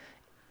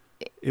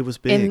 It was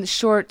big. In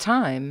short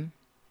time,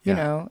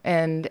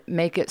 and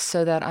make it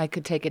so that I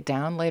could take it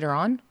down later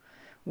on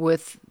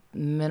with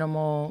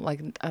minimal, I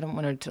don't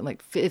want it to,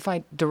 if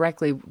I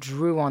directly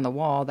drew on the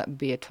wall, that would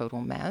be a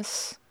total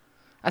mess.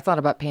 I thought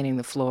about painting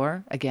the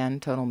floor, again,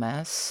 total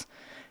mess.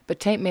 But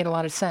tape made a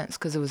lot of sense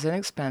because it was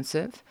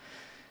inexpensive.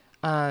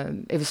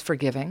 It was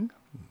forgiving.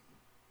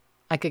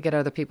 I could get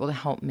other people to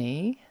help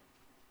me.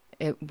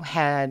 It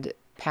had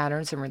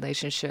patterns and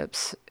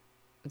relationships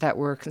that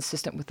were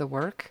consistent with the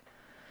work,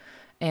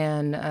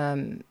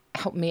 and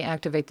helped me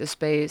activate the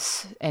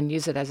space and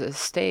use it as a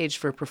stage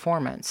for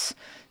performance.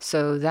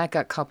 So that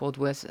got coupled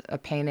with a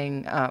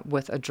painting,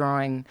 with a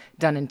drawing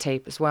done in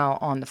tape as well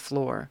on the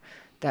floor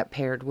that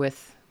paired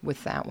with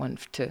that one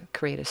to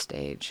create a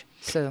stage.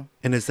 So.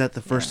 And is that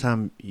the first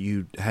time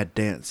you had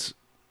dance?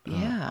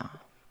 Yeah.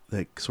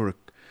 That sort of,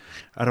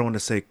 I don't want to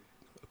say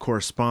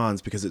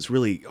corresponds, because it's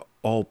really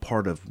all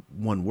part of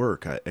one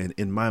work,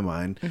 in my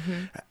mind.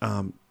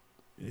 Mm-hmm.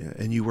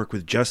 And you work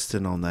with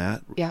Justin on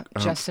that. Yeah,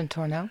 Justin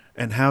Tornell.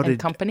 And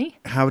company.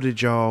 How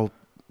did y'all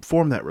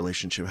form that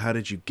relationship? How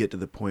did you get to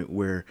the point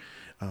where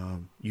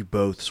you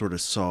both sort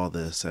of saw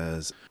this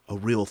as a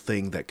real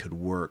thing that could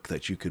work,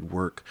 that you could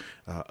work?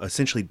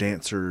 Essentially,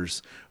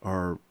 dancers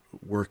are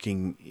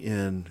working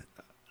in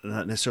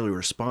not necessarily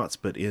response,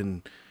 but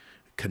in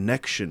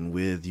connection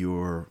with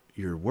your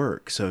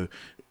work. So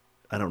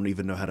I don't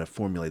even know how to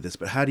formulate this,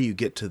 but how do you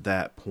get to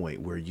that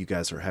point where you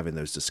guys are having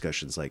those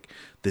discussions like,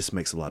 this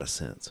makes a lot of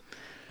sense?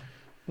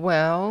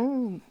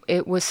 Well,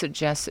 it was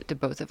suggested to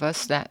both of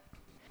us that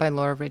by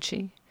Laura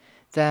Ritchie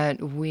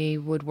that we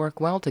would work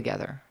well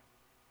together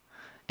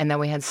and that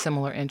we had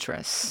similar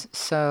interests.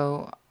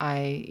 So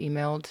I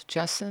emailed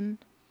Justin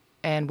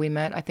and we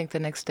met, I think, the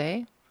next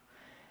day.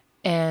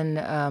 And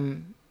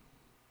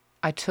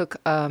I took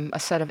a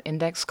set of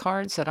index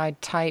cards that I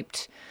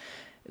typed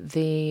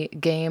the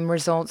game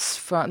results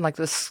from, like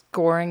the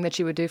scoring that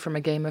you would do from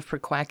a game of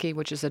Perquacky,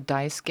 which is a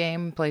dice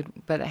game played,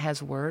 but it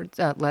has words,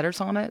 letters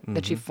on it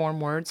that you form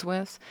words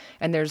with.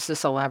 And there's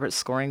this elaborate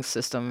scoring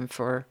system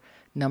for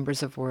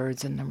numbers of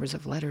words and numbers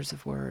of letters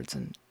of words,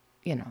 and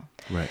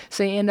Right.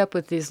 So you end up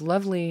with these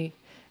lovely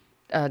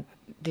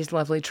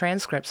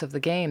transcripts of the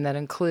game that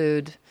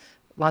include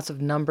lots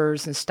of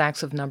numbers and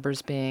stacks of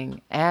numbers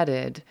being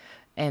added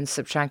and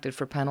subtracted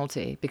for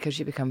penalty, because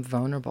you become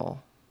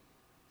vulnerable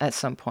at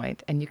some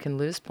point, and you can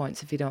lose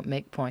points if you don't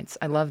make points.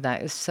 I love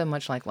that. It's so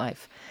much like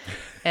life.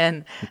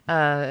 And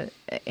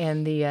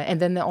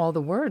then all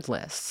the word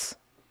lists.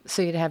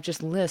 So you'd have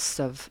just lists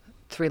of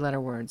 3-letter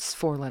words,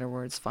 4-letter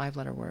words,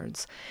 5-letter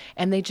words,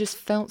 and they just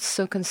felt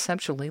so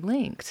conceptually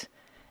linked.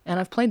 And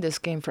I've played this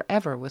game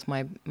forever with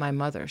my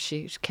mother.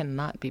 She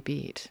cannot be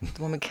beat.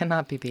 The woman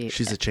cannot be beat.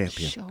 She's a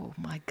champion. Oh,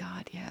 my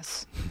God,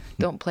 yes.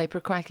 Don't play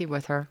Perquacky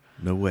with her.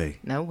 No way.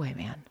 No way,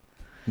 man.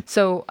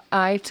 So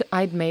I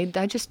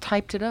just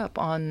typed it up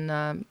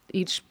on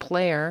each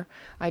player.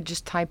 I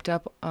just typed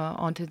up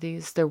onto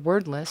their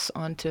word lists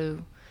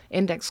onto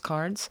index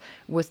cards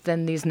with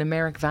then these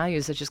numeric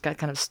values that just got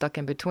kind of stuck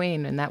in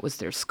between, and that was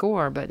their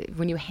score. But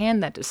when you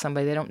hand that to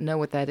somebody, they don't know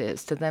what that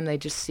is. To them, they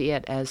just see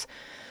it as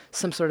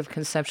some sort of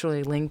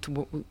conceptually linked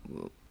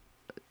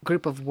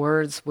group of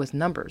words with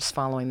numbers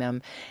following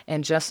them.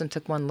 And Justin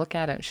took one look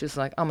at it, and she was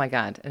like, "Oh my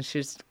God!" And she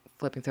was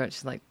flipping through it.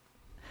 She's like,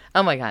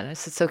 "Oh my God!" And I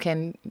said, "So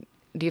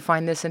do you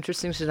find this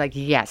interesting?" She's like,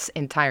 "Yes,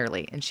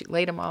 entirely." And she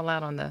laid them all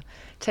out on the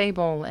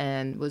table,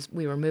 and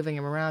we were moving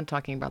them around,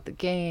 talking about the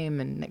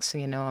game. And next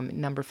thing you know,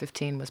 number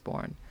 15 was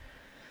born,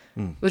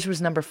 which was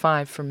number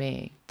 5 for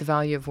me. The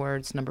value of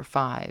words, number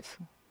 5,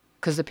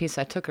 because the piece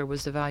I took her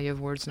was the value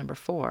of words, number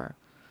 4,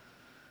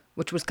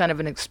 which was kind of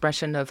an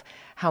expression of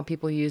how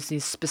people use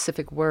these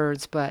specific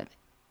words, but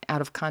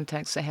out of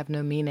context, they have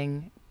no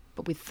meaning,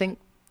 but we think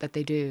that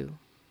they do.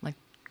 Like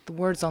the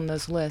words on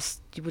those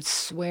lists, you would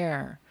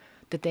swear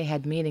that they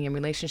had meaning in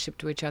relationship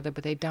to each other,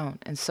 but they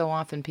don't. And so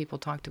often people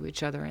talk to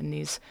each other in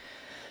these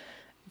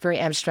very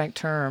abstract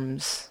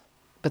terms,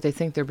 but they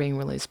think they're being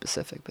really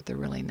specific, but they're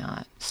really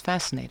not. It's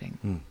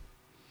fascinating.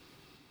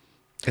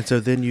 And so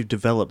then you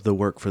develop the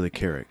work for the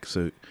Carrick.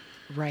 So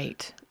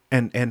right.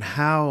 And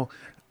how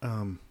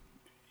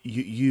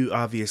you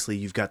obviously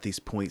you've got these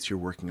points you're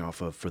working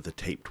off of for the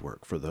taped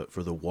work, for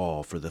the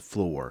wall, for the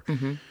floor.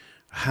 Mm-hmm.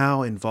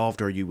 How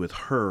involved are you with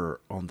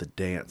her on the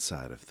dance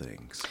side of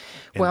things?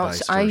 Well,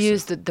 so I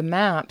use the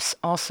maps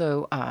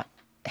also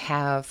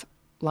have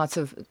lots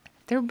of,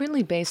 they're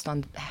really based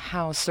on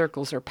how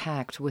circles are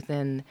packed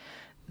within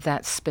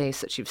that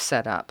space that you've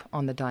set up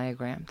on the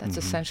diagram. That's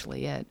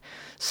essentially it.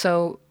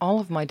 So all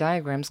of my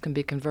diagrams can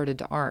be converted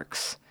to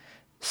arcs.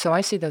 So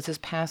I see those as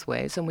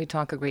pathways, and we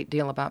talk a great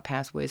deal about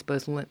pathways,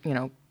 both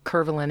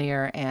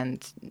curvilinear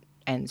and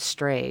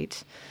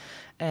straight.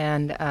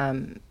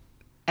 And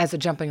as a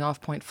jumping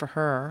off point for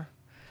her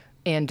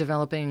in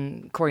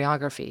developing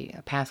choreography,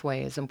 a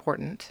pathway is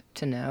important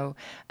to know.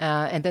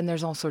 And then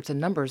there's all sorts of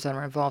numbers that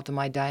are involved in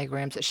my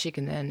diagrams that she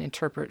can then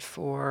interpret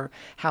for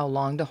how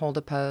long to hold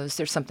a pose.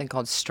 There's something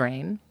called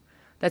strain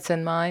that's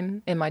in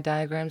my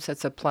diagrams.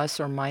 That's a plus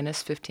or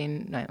minus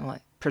 15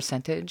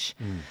 percentage.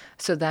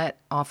 So that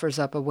offers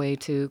up a way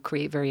to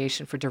create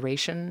variation for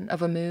duration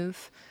of a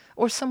move,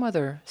 or some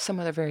other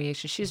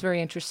variation. She's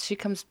very interested. She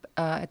comes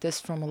at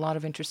this from a lot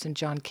of interest in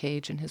John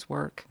Cage and his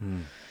work.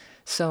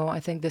 So I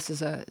think this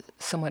is a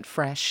somewhat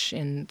fresh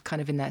and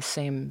kind of in that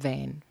same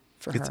vein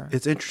for her.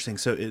 It's interesting.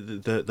 So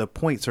the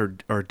points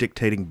are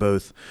dictating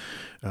both.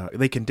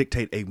 They can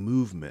dictate a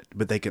movement,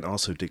 but they can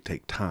also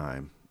dictate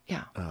time.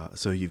 Yeah.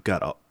 So you've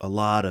got a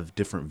lot of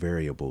different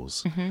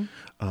variables.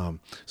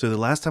 So the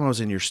last time I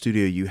was in your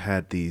studio, you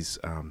had these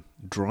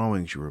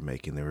drawings you were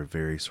making. They were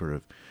very sort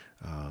of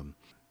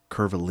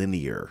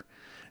curvilinear.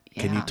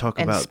 Can you talk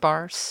about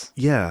sparse?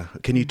 Yeah.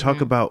 Can you talk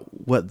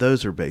about what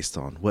those are based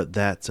on? What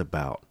that's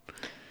about?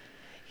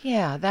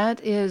 Yeah,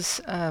 that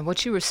is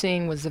what you were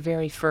seeing was the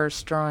very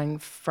first drawing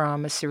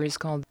from a series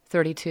called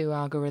 32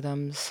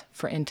 Algorithms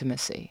for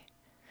Intimacy.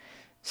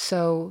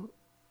 So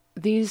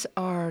these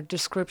are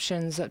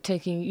descriptions of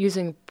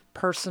using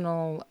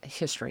personal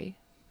history,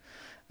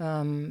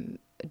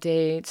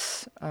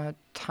 dates,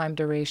 time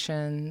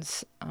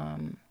durations,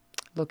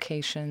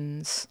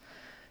 locations,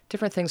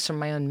 different things from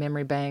my own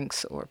memory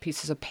banks or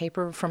pieces of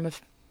paper from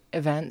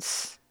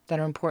events that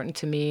are important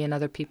to me and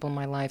other people in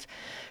my life,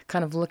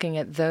 kind of looking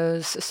at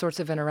those sorts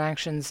of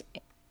interactions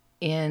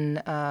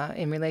in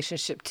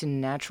relationship to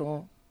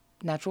natural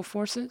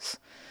forces.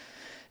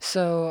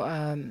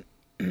 So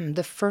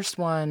the first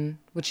one,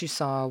 which you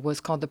saw, was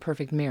called The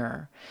Perfect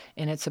Mirror,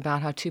 and it's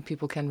about how two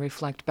people can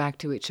reflect back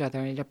to each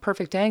other at a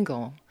perfect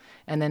angle.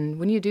 And then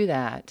when you do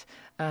that,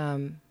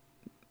 did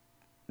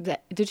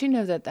you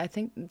know that I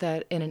think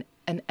that in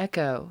an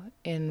echo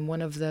in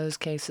one of those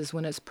cases,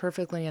 when it's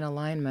perfectly in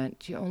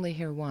alignment, you only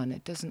hear one.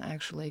 It doesn't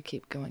actually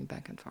keep going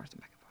back and forth and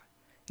back and forth.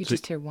 You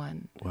just hear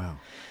one. Wow.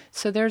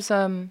 So there's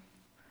something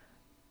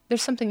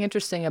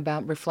interesting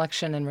about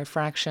reflection and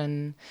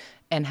refraction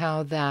and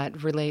how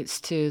that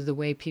relates to the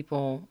way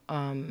people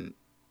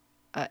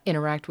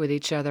interact with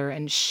each other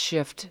and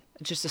shift,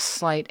 just a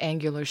slight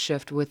angular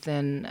shift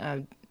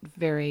within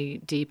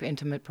very deep,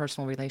 intimate,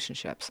 personal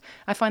relationships.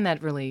 I find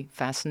that really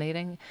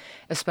fascinating,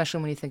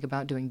 especially when you think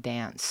about doing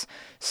dance.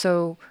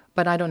 So,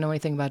 but I don't know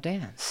anything about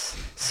dance.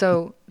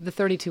 So the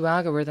 32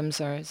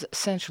 algorithms are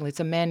essentially, it's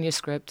a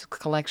manuscript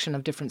collection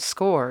of different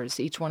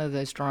scores. Each one of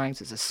those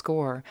drawings is a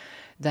score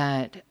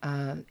that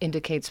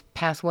indicates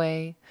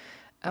pathway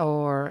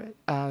or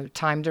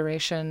time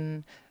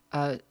duration,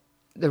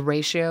 the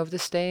ratio of the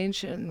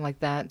stage, and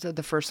like that. So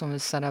the first one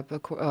was set up,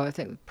 I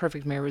think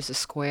Perfect Mirror was a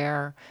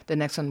square. The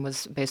next one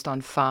was based on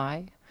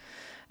phi.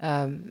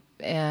 And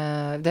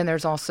then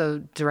there's also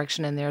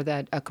direction in there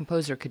that a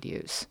composer could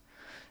use.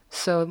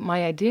 So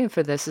my idea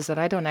for this is that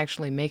I don't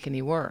actually make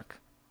any work.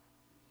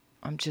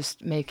 I'm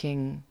just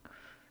making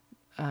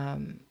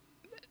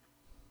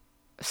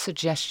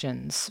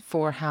suggestions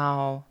for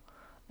how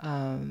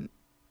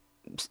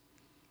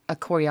a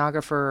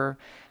choreographer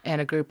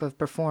and a group of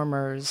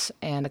performers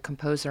and a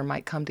composer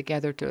might come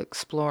together to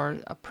explore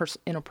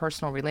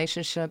interpersonal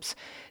relationships,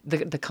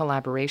 the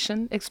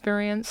collaboration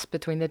experience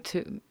between the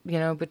two,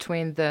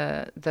 between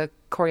the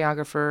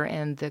choreographer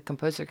and the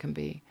composer can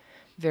be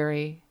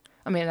very,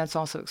 that's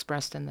also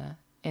expressed in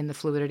the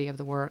fluidity of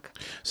the work.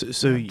 So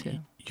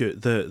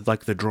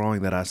the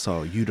drawing that I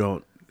saw, you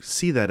don't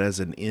see that as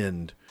an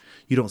end.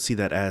 You don't see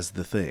that as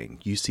the thing.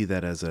 You see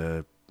that as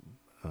a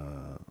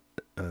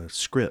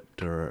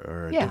script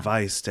or a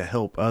device to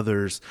help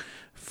others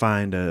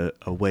find a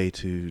way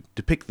to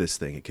depict this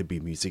thing. It could be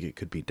music, it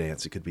could be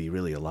dance, it could be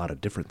really a lot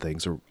of different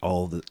things, or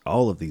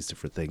all of these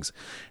different things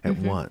at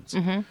once.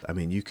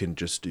 Mm-hmm. You can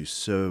just do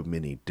so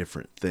many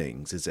different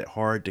things. Is it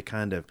hard to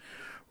kind of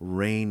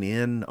rein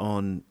in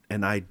on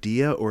an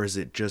idea, or is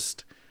it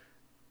just,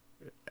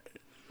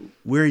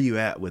 where are you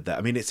at with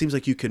that? It seems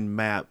like you can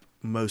map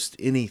most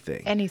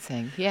anything.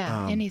 Anything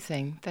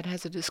that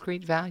has a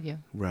discrete value.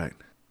 Right.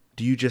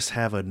 Do you just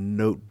have a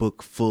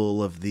notebook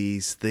full of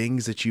these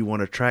things that you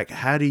want to track?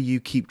 How do you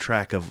keep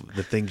track of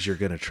the things you're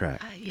going to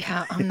track?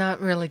 I'm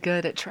not really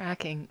good at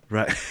tracking.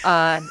 Right.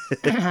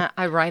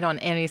 I write on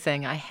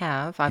anything I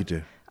have. You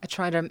do. I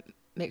try to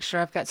make sure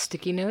I've got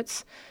sticky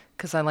notes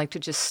because I like to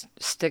just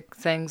stick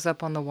things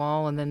up on the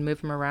wall and then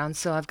move them around.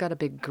 So I've got a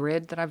big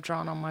grid that I've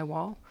drawn on my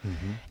wall.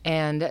 Mm-hmm.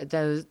 And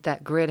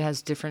that grid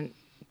has different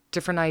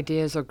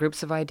ideas or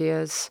groups of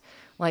ideas,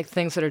 like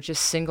things that are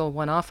just single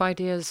one-off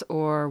ideas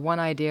or one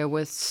idea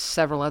with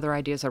several other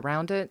ideas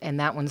around it, and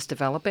that one's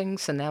developing,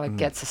 so now it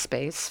gets a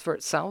space for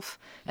itself,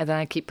 and then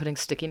I keep putting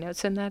sticky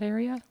notes in that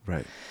area.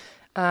 Right.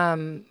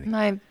 And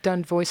I've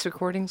done voice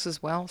recordings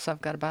as well, so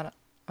I've got about,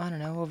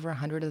 over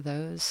 100 of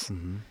those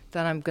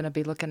that I'm going to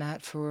be looking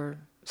at for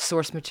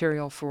source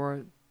material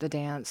for the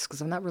dance,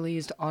 because I've not really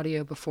used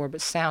audio before,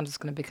 but sound is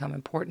going to become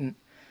important.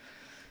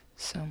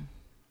 So...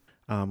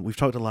 we've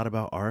talked a lot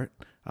about art,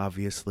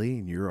 obviously,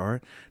 and your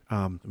art.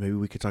 Maybe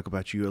we could talk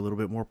about you a little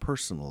bit more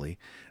personally.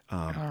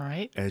 All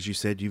right. As you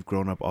said, you've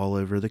grown up all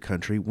over the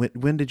country.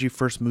 When did you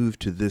first move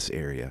to this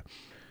area?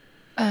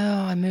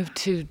 Oh, I moved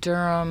to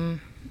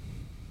Durham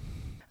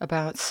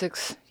about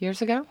 6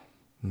 years ago.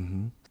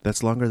 Mm-hmm.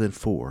 That's longer than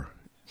 4.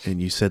 And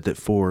you said that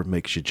 4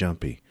 makes you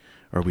jumpy.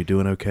 Are we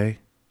doing okay?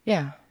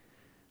 Yeah.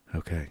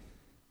 Okay.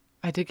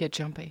 I did get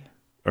jumpy.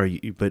 Are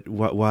you? But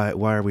why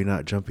are we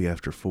not jumpy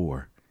after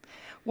 4?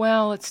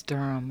 Well, it's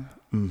Durham.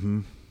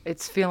 Mm-hmm.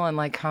 It's feeling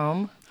like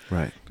home.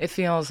 Right. It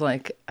feels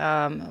like,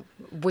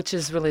 which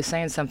is really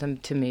saying something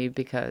to me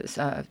because,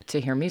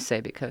 to hear me say,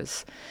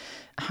 because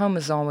home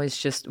is always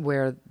just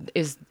where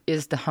is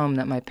the home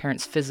that my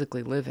parents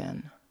physically live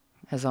in,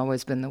 has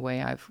always been the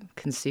way I've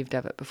conceived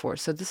of it before.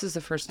 So this is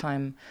the first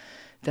time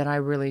that I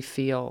really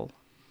feel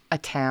a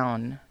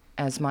town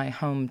as my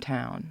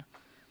hometown.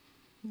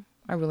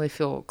 I really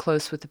feel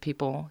close with the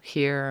people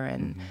here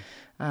and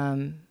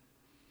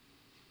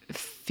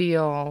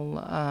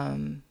feel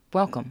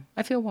welcome.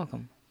 I feel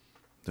welcome.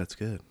 That's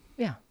good.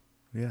 Yeah.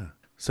 Yeah.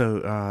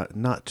 So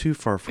not too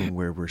far from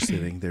where we're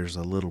sitting, there's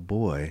a little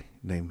boy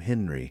named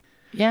Henry.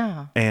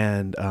 Yeah.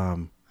 And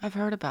I've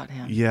heard about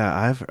him.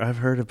 Yeah, I've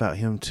heard about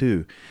him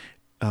too.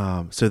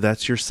 So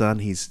that's your son.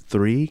 He's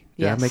 3.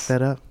 Did I make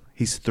that up?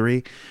 He's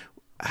 3.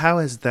 How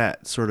has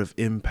that sort of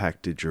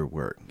impacted your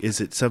work?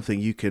 Is it something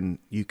you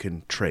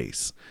can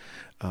trace?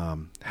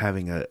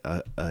 having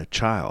a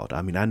child.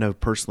 I mean, I know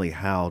personally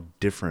how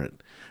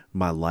different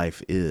my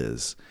life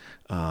is.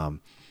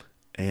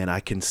 And I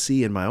can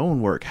see in my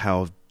own work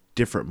how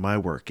different my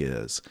work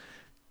is.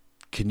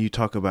 Can you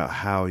talk about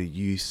how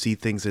you see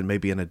things in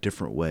maybe in a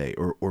different way,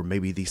 or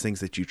maybe these things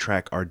that you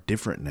track are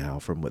different now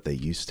from what they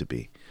used to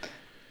be?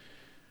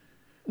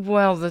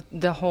 Well,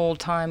 the whole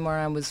time where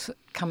I was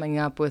coming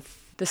up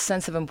with the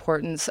sense of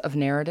importance of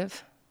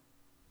narrative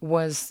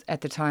was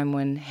at the time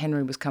when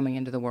Henry was coming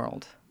into the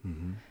world.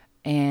 Mm-hmm.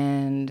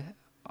 And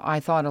I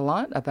thought a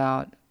lot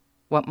about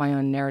what my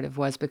own narrative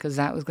was, because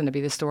that was going to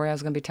be the story I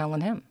was going to be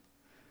telling him.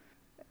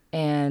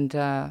 And,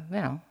 I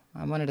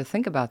wanted to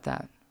think about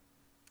that.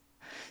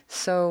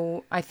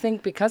 So I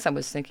think because I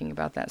was thinking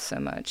about that so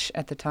much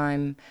at the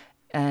time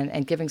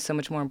and giving so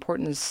much more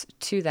importance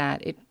to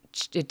that, it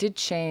did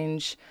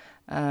change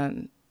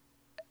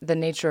the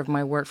nature of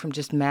my work from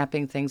just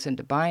mapping things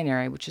into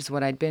binary, which is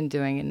what I'd been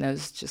doing in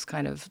those just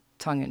kind of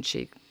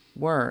tongue-in-cheek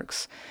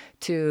works,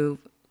 to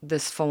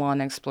this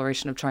full-on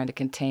exploration of trying to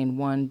contain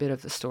one bit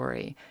of the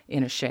story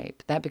in a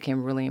shape. That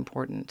became really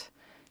important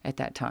at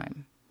that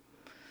time.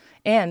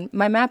 And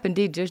my map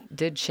indeed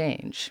did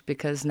change,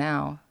 because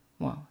now,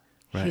 well,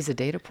 right. He's a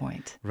data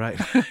point. Right,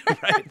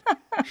 right.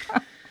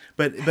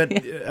 But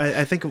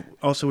I think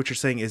also what you're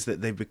saying is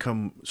that they've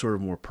become sort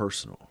of more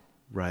personal,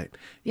 right?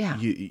 Yeah.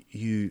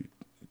 You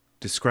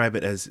describe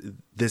it as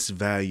this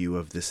value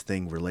of this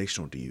thing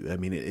relational to you. I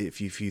mean, if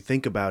you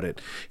think about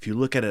it, if you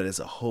look at it as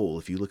a whole,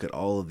 if you look at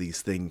all of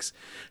these things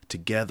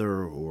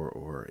together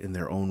or in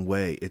their own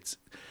way, it's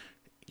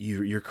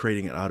you're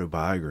creating an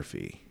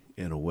autobiography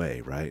in a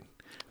way, right?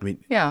 I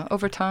mean, yeah,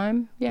 over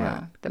time, yeah,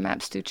 right. The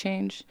maps do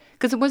change,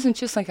 because it wasn't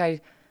just like I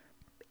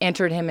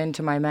entered him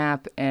into my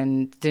map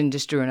and then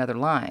just drew another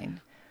line,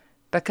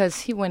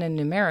 because he went in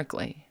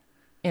numerically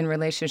in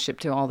relationship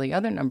to all the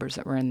other numbers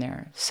that were in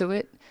there.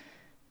 So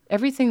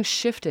everything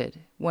shifted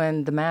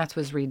when the math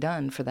was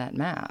redone for that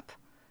map.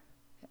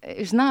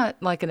 It's not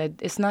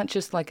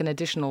just like an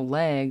additional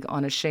leg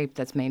on a shape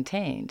that's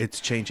maintained. It's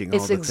changing all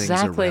the things around. It's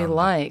exactly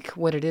like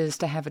what it is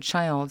to have a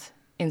child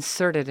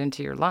inserted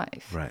into your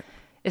life. Right.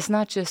 It's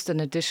not just an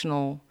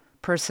additional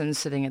person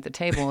sitting at the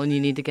table and you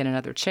need to get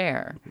another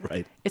chair.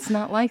 Right. It's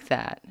not like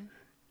that.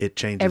 It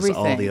changes everything.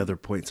 All the other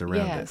points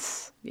around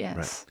it. Yes.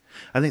 Right.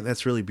 I think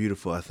that's really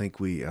beautiful. I think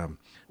we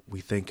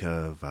think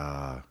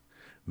of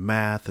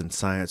math and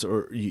science,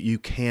 or you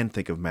can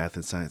think of math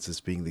and science as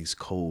being these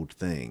cold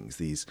things,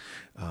 these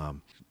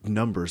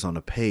numbers on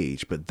a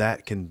page, but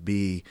that can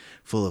be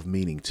full of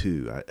meaning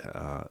too.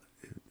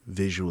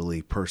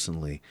 Visually,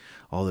 personally,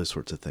 all those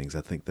sorts of things.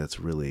 I think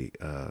that's really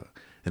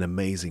an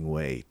amazing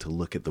way to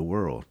look at the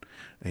world,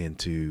 and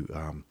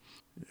to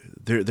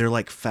they're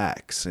like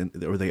facts,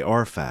 or they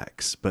are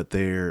facts, but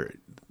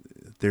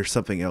there's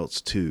something else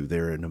too.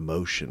 They're an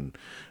emotion.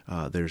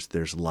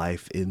 There's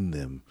life in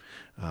them,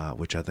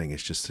 which I think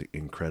is just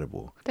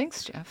incredible.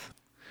 Thanks, Jeff.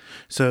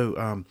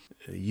 So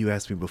you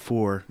asked me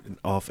before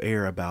off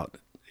air about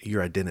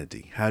your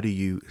identity. How do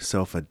you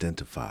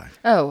self-identify?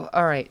 Oh,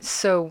 all right.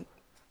 So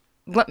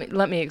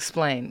let me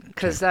explain,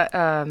 because that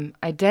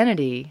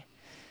identity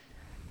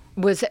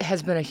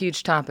has been a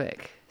huge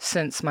topic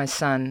since my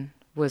son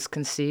was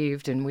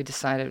conceived, and we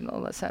decided,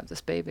 let's have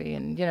this baby.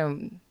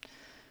 And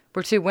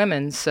we're two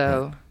women,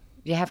 so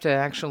you have to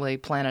actually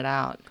plan it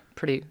out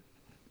pretty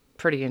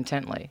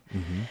intently,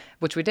 mm-hmm.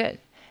 which we did.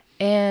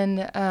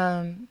 And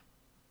I'm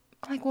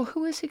like, well,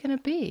 who is he going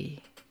to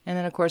be? And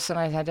then, of course, then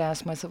I had to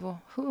ask myself,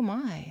 well, who am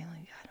I? Like,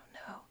 I don't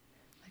know.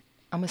 Like,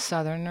 I'm a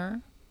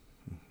Southerner,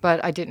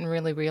 but I didn't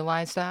really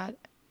realize that,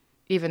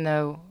 even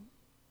though,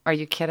 are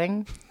you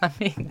kidding? I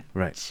mean,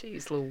 right.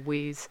 Jeez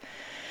Louise.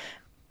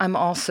 I'm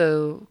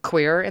also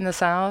queer in the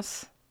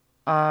South.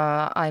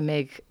 I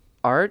make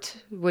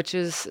art, which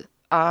is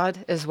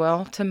odd as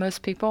well to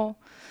most people.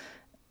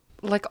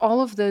 Like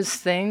all of those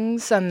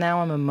things, and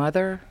now I'm a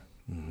mother,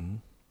 mm-hmm.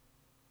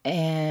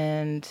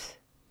 and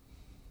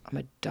I'm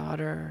a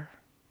daughter,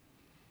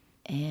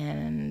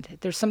 and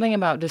there's something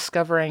about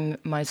discovering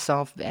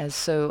myself as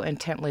so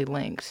intentionally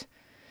linked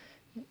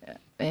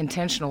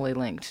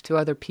to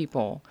other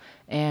people,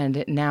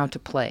 and now to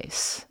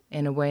place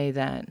in a way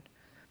that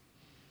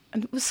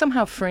it was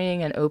somehow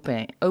freeing and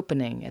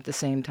opening at the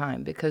same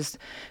time, because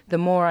the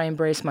more I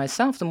embrace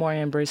myself, the more I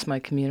embrace my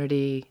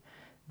community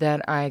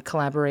that I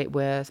collaborate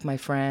with, my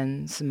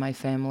friends and my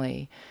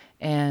family,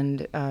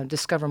 and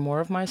discover more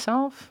of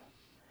myself.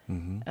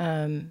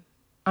 Mm-hmm.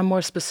 I'm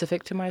more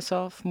specific to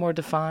myself, more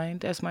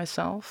defined as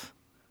myself.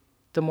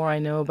 The more I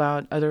know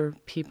about other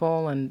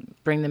people and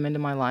bring them into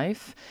my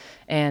life,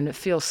 and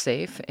feel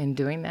safe in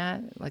doing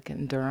that, like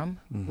in Durham,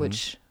 mm-hmm.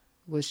 which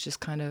was just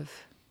kind of,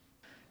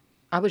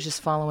 I was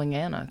just following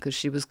Anna because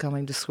she was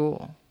coming to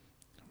school.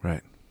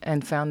 Right.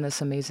 And found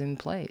this amazing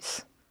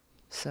place.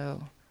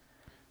 So,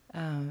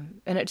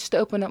 and it just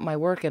opened up my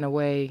work in a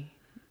way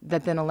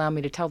that then allowed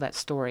me to tell that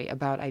story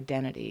about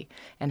identity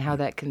and how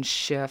that can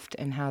shift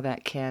and how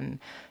that can,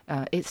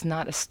 it's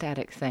not a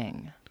static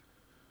thing.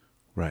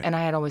 Right. And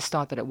I had always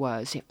thought that it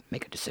was. You have to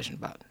make a decision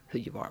about who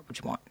you are, what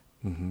you want.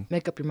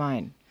 Make up your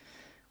mind.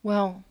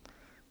 Well,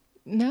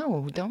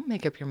 no, don't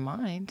make up your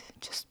mind.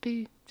 Just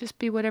be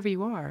whatever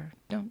you are.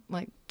 Don't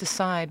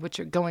decide what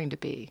you're going to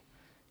be.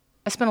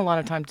 I spent a lot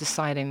of time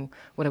deciding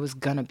what I was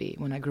gonna be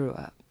when I grew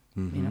up.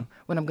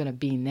 What I'm gonna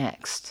be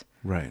next.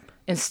 Right.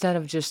 Instead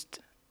of just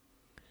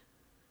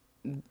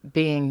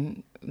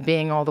being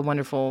all the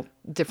wonderful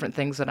different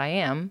things that I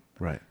am.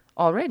 Right.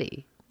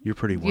 Already. You're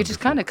pretty wonderful. You just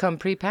kind of come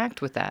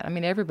pre-packed with that. I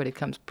mean, everybody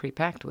comes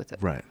pre-packed with it.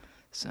 Right.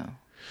 So,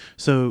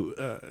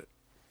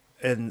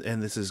 and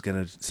this is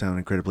going to sound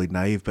incredibly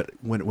naive, but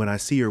when I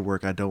see your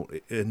work, I don't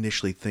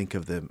initially think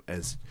of them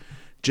as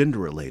gender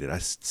related. I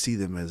see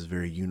them as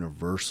very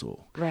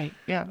universal. Right.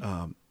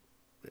 Yeah.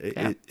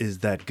 Is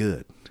that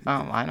good?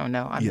 I don't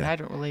know. I mean, I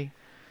don't really.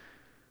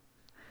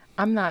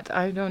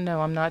 I don't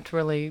know. I'm not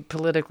really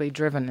politically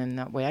driven in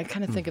that way. I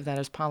kind of think of that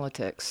as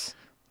politics.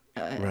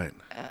 Right.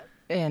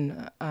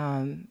 And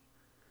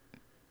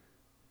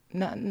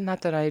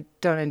not that I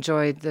don't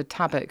enjoy the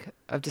topic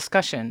of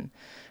discussion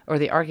or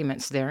the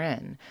arguments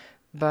therein,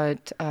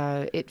 but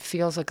it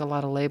feels like a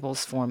lot of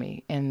labels for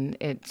me, and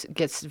it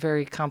gets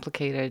very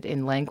complicated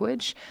in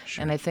language.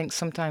 Sure. And I think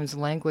sometimes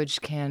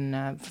language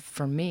can,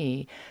 for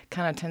me,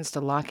 kind of tends to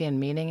lock in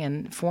meaning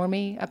and for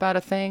me about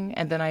a thing,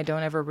 and then I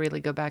don't ever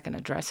really go back and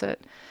address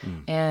it.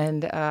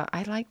 And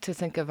I like to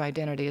think of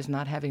identity as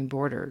not having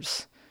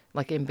borders,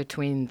 like in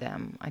between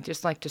them. I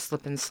just like to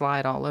slip and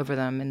slide all over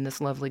them in this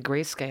lovely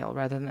grayscale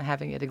rather than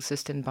having it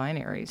exist in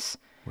binaries.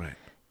 Right.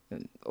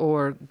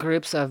 Or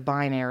groups of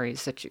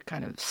binaries that you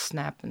kind of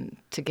snap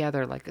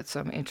together like it's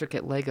some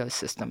intricate Lego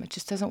system. It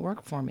just doesn't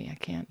work for me. I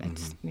can't. I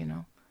just, I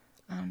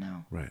don't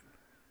know. Right.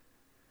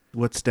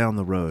 What's down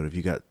the road? Have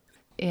you got...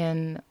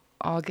 In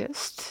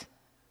August,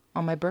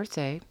 on my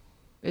birthday,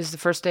 is the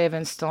first day of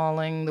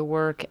installing the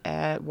work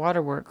at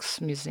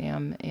Waterworks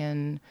Museum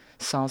in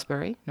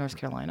Salisbury, North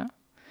Carolina.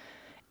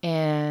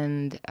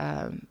 And,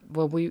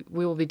 we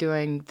will be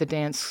doing the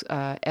dance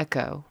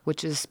Echo,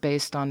 which is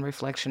based on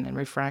reflection and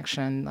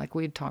refraction, like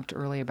we talked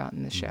earlier about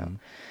in the show.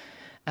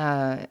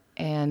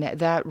 And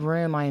that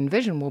room I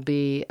envision will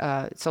be,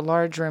 it's a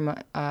large room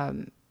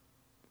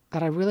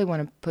that I really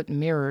want to put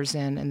mirrors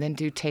in and then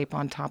do tape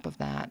on top of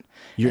that.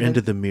 You're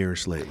into the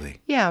mirrors lately.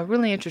 Yeah,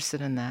 really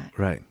interested in that.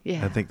 Right.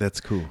 Yeah. I think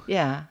that's cool.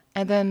 Yeah.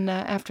 And then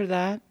after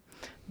that,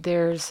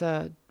 there's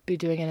be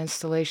doing an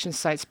installation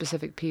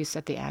site-specific piece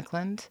at the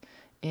Ackland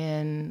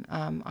in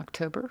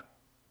October.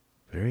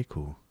 Very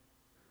cool.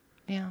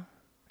 Yeah.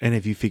 And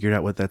have you figured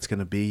out what that's going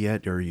to be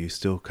yet, or are you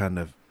still kind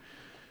of...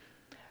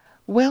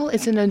 Well,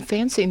 it's in a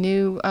fancy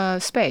new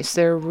space.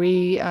 They're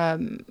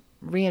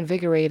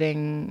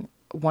reinvigorating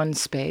one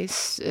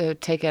space,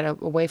 take it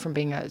away from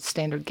being a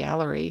standard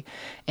gallery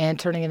and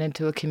turning it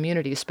into a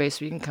community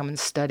space where you can come and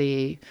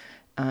study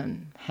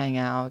and hang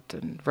out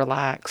and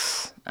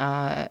relax.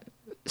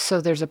 So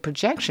there's a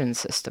projection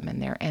system in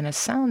there and a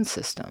sound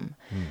system.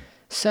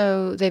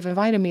 So they've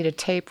invited me to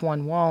tape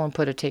one wall and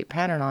put a tape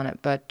pattern on it,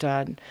 but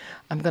I'm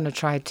going to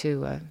try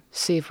to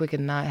see if we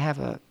can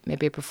have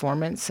maybe a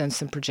performance and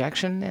some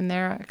projection in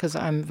there, because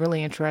I'm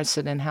really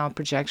interested in how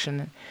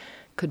projection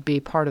could be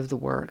part of the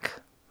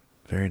work.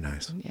 Very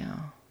nice. Yeah.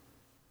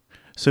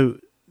 So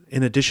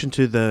in addition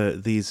to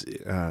these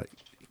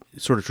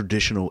sort of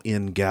traditional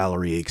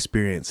in-gallery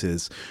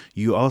experiences,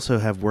 you also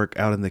have work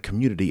out in the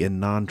community in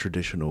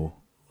non-traditional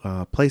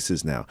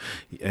places now.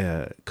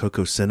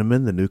 Coco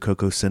Cinnamon, the new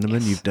Coco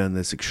Cinnamon, yes. You've done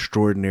this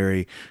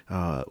extraordinary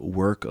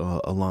work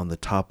along the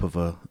top of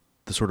the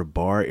sort of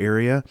bar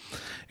area.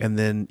 And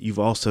then you've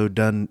also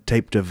done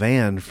Tape to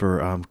Van for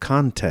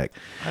Contec.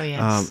 Oh,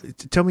 yes.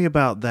 Tell me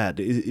about that.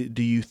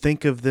 Do you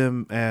think of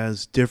them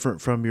as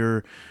different from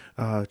your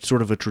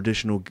sort of a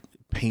traditional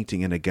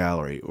painting in a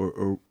gallery?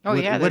 Or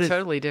they're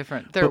totally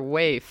different. They're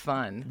way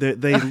fun.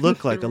 They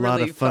look like a lot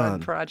really of fun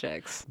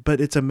projects. But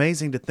it's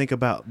amazing to think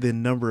about the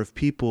number of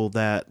people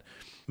that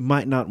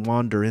might not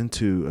wander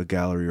into a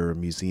gallery or a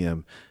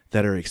museum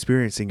that are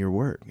experiencing your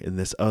work in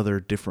this other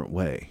different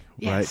way,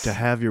 yes. Right? To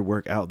have your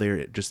work out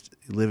there just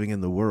living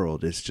in the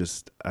world is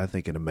just, I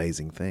think, an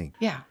amazing thing.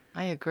 Yeah,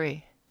 I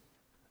agree.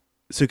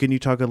 So can you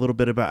talk a little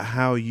bit about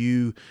how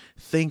you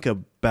think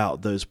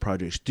about those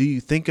projects? Do you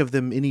think of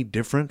them any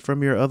different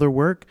from your other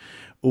work,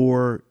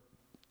 or?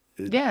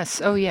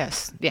 Yes. Oh,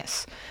 yes.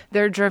 Yes.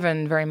 They're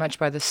driven very much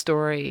by the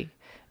story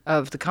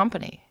of the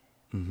company,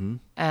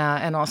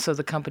 and also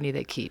the company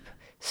they keep.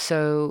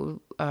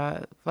 So,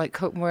 like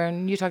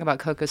when you talk about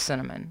Coco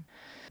Cinnamon,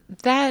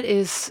 that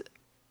just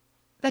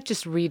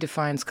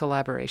redefines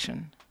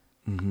collaboration.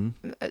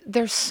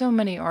 There's so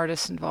many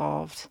artists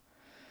involved.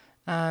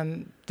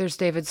 There's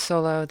David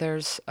Solo,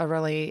 there's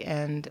Aurelie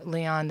and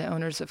Leon, the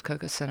owners of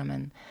Coco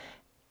Cinnamon.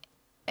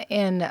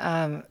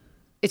 And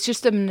it's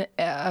just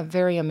a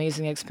very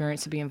amazing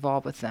experience to be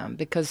involved with them,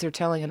 because they're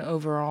telling an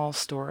overall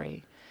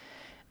story.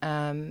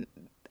 And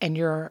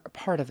you're a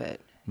part of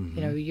it.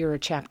 You know, you're a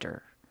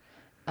chapter.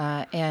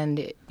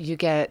 And you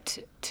get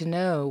to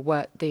know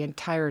what the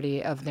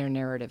entirety of their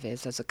narrative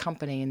is as a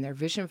company and their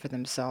vision for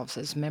themselves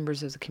as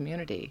members of the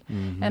community.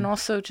 And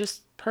also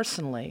just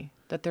personally,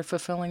 that they're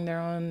fulfilling their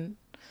own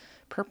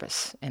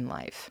purpose in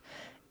life.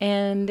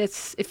 And it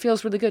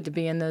feels really good to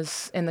be in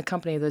the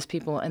company of those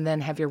people and then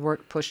have your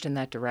work pushed in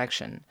that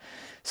direction.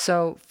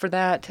 So for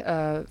that,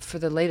 for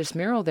the latest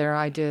mural there,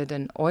 I did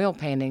an oil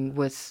painting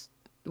with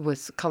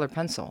colored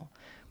pencil,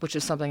 which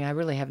is something I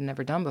really have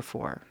never done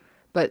before.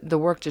 But the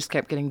work just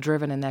kept getting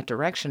driven in that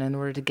direction in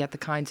order to get the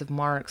kinds of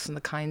marks and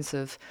the kind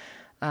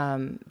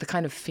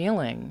of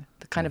feeling,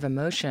 the kind of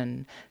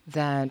emotion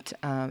that,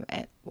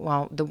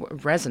 the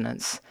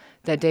resonance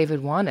that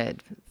David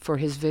wanted for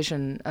his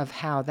vision of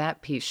how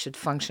that piece should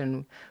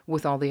function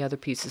with all the other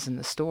pieces in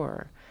the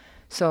store.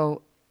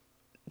 So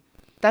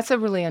that's a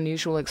really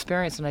unusual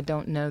experience, and I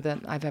don't know that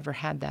I've ever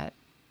had that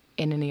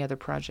in any other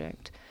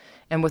project.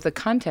 And with the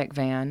Contact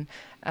van,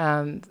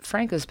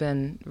 Frank has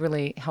been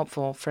really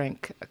helpful,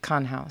 Frank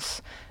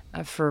Conhouse,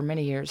 for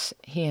many years,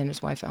 he and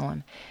his wife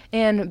Ellen,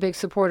 and big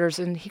supporters.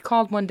 And he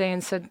called one day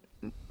and said,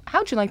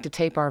 "How'd you like to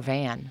tape our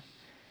van?"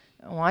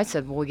 Well, I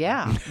said, "Well,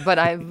 yeah," but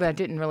I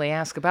didn't really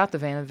ask about the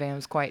van. The van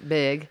was quite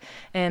big.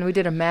 And we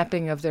did a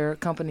mapping of their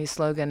company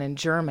slogan in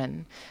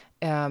German.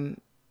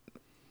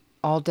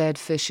 "All dead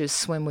fishes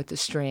swim with the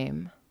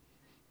stream"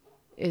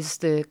 is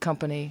the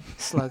company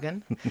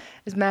slogan.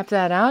 Just mapped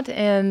that out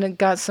and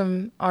got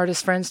some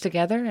artist friends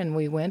together, and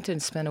we went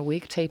and spent a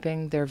week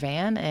taping their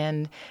van,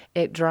 and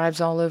it drives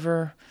all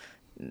over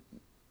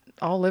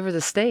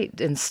the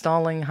state,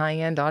 installing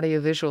high-end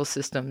audiovisual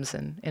systems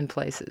in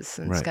places,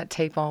 and It's got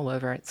tape all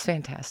over it. It's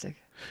fantastic.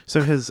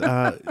 So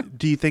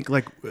do you think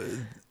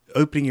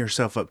opening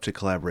yourself up to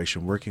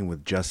collaboration, working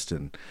with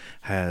Justin,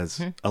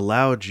 has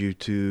allowed you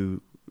to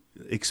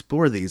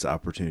explore these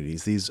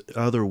opportunities, these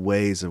other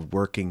ways of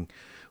working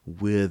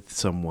with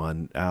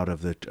someone out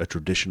of a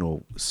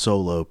traditional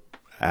solo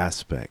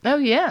aspect? Oh,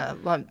 yeah.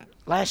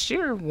 Last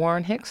year,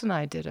 Warren Hicks and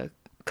I did a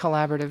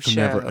collaborative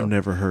show. I've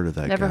never heard of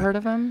that guy. Never heard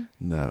of him?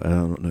 No, I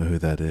don't know who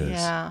that is.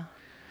 Yeah.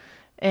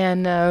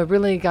 And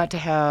really got to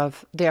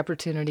have the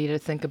opportunity to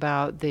think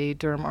about the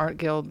Durham Art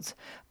Guild's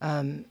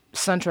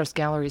SunTrust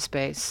Gallery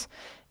space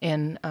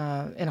in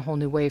a whole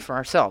new way for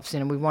ourselves.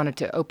 We wanted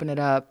to open it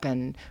up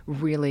and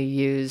really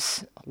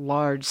use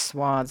large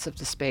swaths of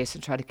the space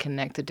and try to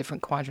connect the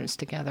different quadrants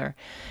together.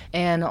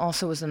 And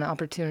also was an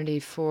opportunity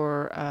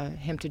for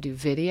him to do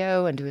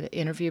video and do an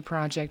interview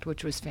project,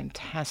 which was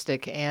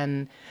fantastic,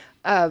 and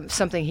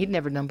something he'd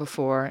never done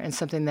before, and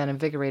something that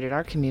invigorated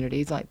our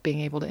community. Like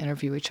being able to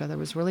interview each other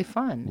was really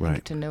fun. Right.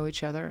 Get to know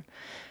each other.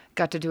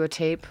 Got to do a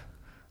tape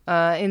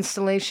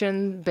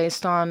installation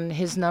based on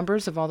his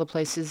numbers of all the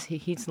places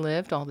he's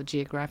lived, all the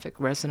geographic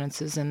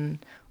resonances, and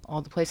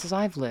all the places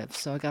I've lived.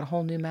 So I got a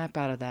whole new map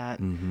out of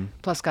that. Mm-hmm.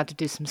 Plus got to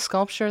do some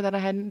sculpture that I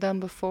hadn't done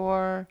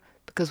before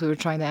because we were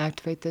trying to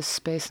activate this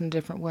space in a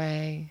different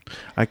way.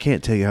 I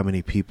can't tell you how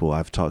many people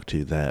I've talked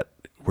to that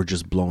were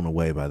just blown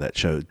away by that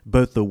show.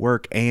 Both the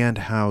work and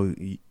how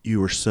you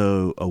were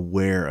so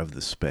aware of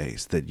the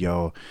space, that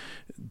y'all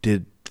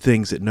did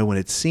things that no one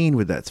had seen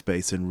with that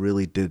space and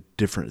really did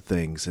different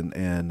things.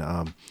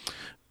 And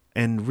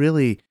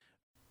really,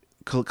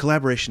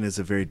 collaboration is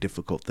a very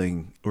difficult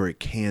thing, or it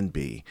can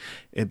be.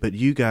 But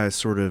you guys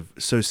sort of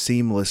so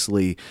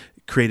seamlessly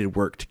created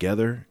work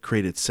together,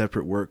 created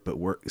separate work, but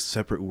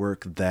separate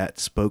work that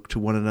spoke to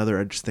one another.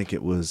 I just think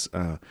it was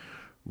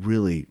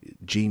really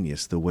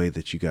genius the way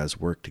that you guys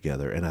work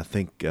together. And I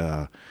think,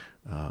 or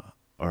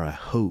I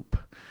hope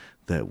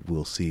that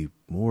we'll see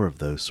more of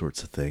those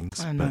sorts of things.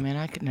 I know, man,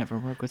 I could never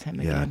work with him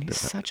again. He's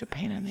such a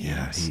pain in the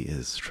ass. Yeah, he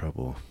is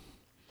trouble.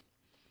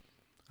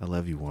 I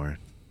love you, Warren.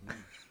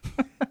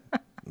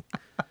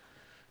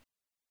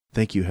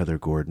 Thank you, Heather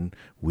Gordon.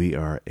 We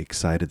are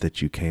excited that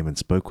you came and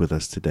spoke with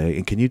us today.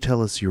 And can you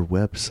tell us your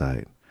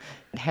website?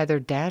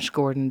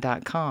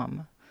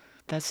 Heather-Gordon.com.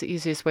 That's the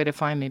easiest way to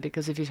find me,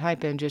 because if you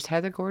type in just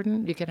Heather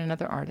Gordon, you get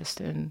another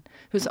artist, and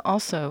who's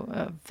also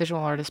a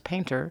visual artist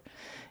painter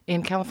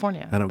in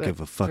California. I don't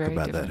give a fuck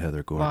about different. That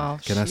Heather Gordon.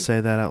 Well, can I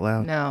say that out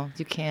loud? No,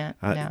 you can't.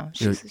 No,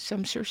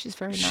 I'm sure she's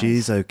very nice.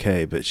 She's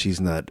okay, but she's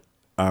not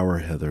our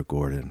Heather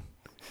Gordon.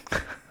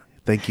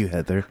 Thank you,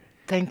 Heather.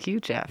 Thank you,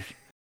 Jeff.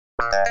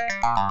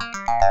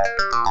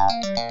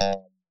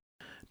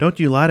 Don't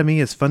You Lie to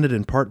Me is funded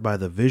in part by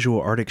the Visual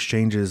Art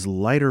Exchange's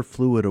Lighter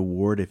Fluid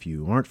Award. If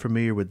you aren't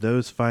familiar with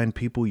those fine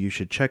people, you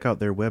should check out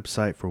their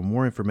website for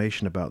more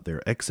information about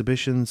their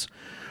exhibitions,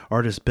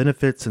 artist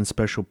benefits, and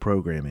special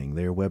programming.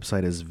 Their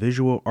website is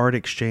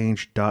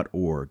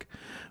visualartexchange.org.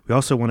 We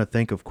also want to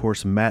thank, of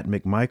course, Matt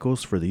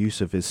McMichaels for the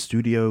use of his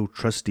studio,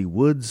 Trusty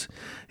Woods,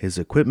 his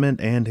equipment,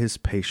 and his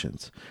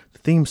patience. The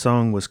theme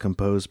song was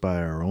composed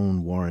by our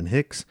own Warren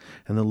Hicks,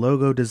 and the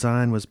logo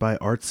design was by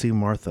Artsy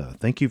Martha.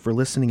 Thank you for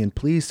listening, and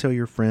please tell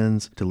your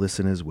friends to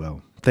listen as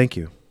well. Thank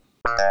you.